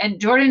funnel. And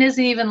Jordan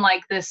isn't even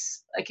like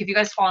this. Like, if you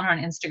guys follow her on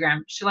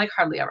Instagram, she like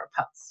hardly ever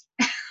posts.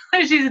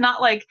 She's not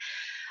like,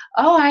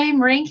 oh,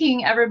 I'm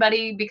ranking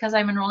everybody because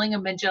I'm enrolling a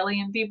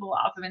bajillion people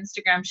off of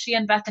Instagram. She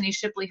and Bethany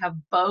Shipley have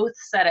both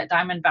said at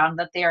Diamond Bound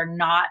that they are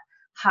not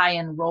high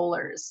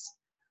enrollers.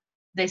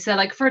 They said,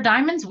 like, for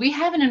diamonds, we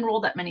haven't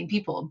enrolled that many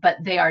people, but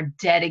they are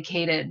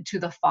dedicated to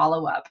the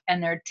follow-up,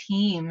 and their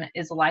team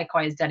is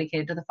likewise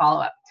dedicated to the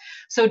follow-up.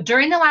 So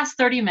during the last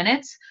 30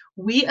 minutes,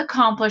 we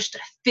accomplished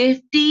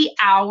 50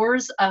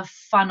 hours of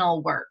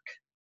funnel work.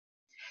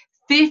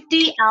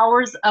 50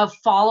 hours of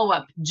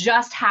follow-up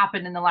just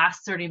happened in the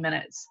last 30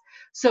 minutes.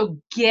 So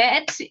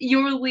get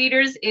your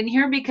leaders in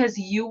here because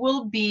you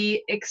will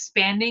be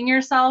expanding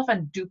yourself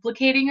and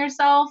duplicating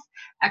yourself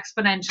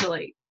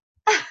exponentially.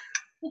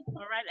 All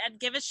right, and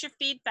give us your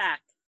feedback.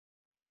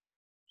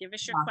 Give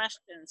us your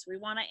questions. We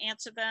want to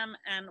answer them,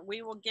 and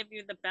we will give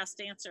you the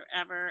best answer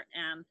ever.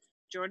 And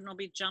Jordan will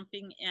be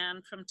jumping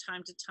in from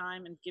time to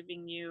time and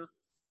giving you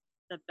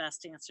the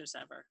best answers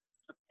ever.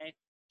 Okay,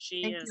 she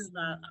is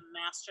a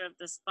master of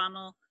this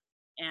funnel,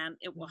 and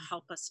it will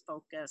help us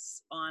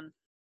focus on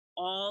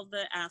all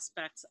the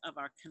aspects of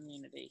our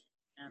community.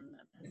 And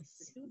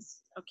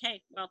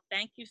okay, well,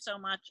 thank you so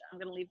much. I'm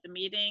going to leave the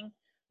meeting.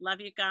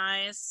 Love you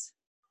guys.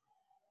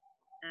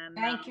 And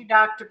thank you,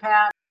 Dr.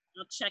 Pat.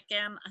 I'll check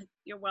in.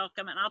 You're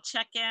welcome. And I'll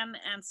check in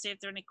and see if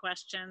there are any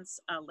questions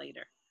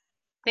later.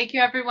 Thank you,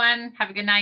 everyone. Have a good night.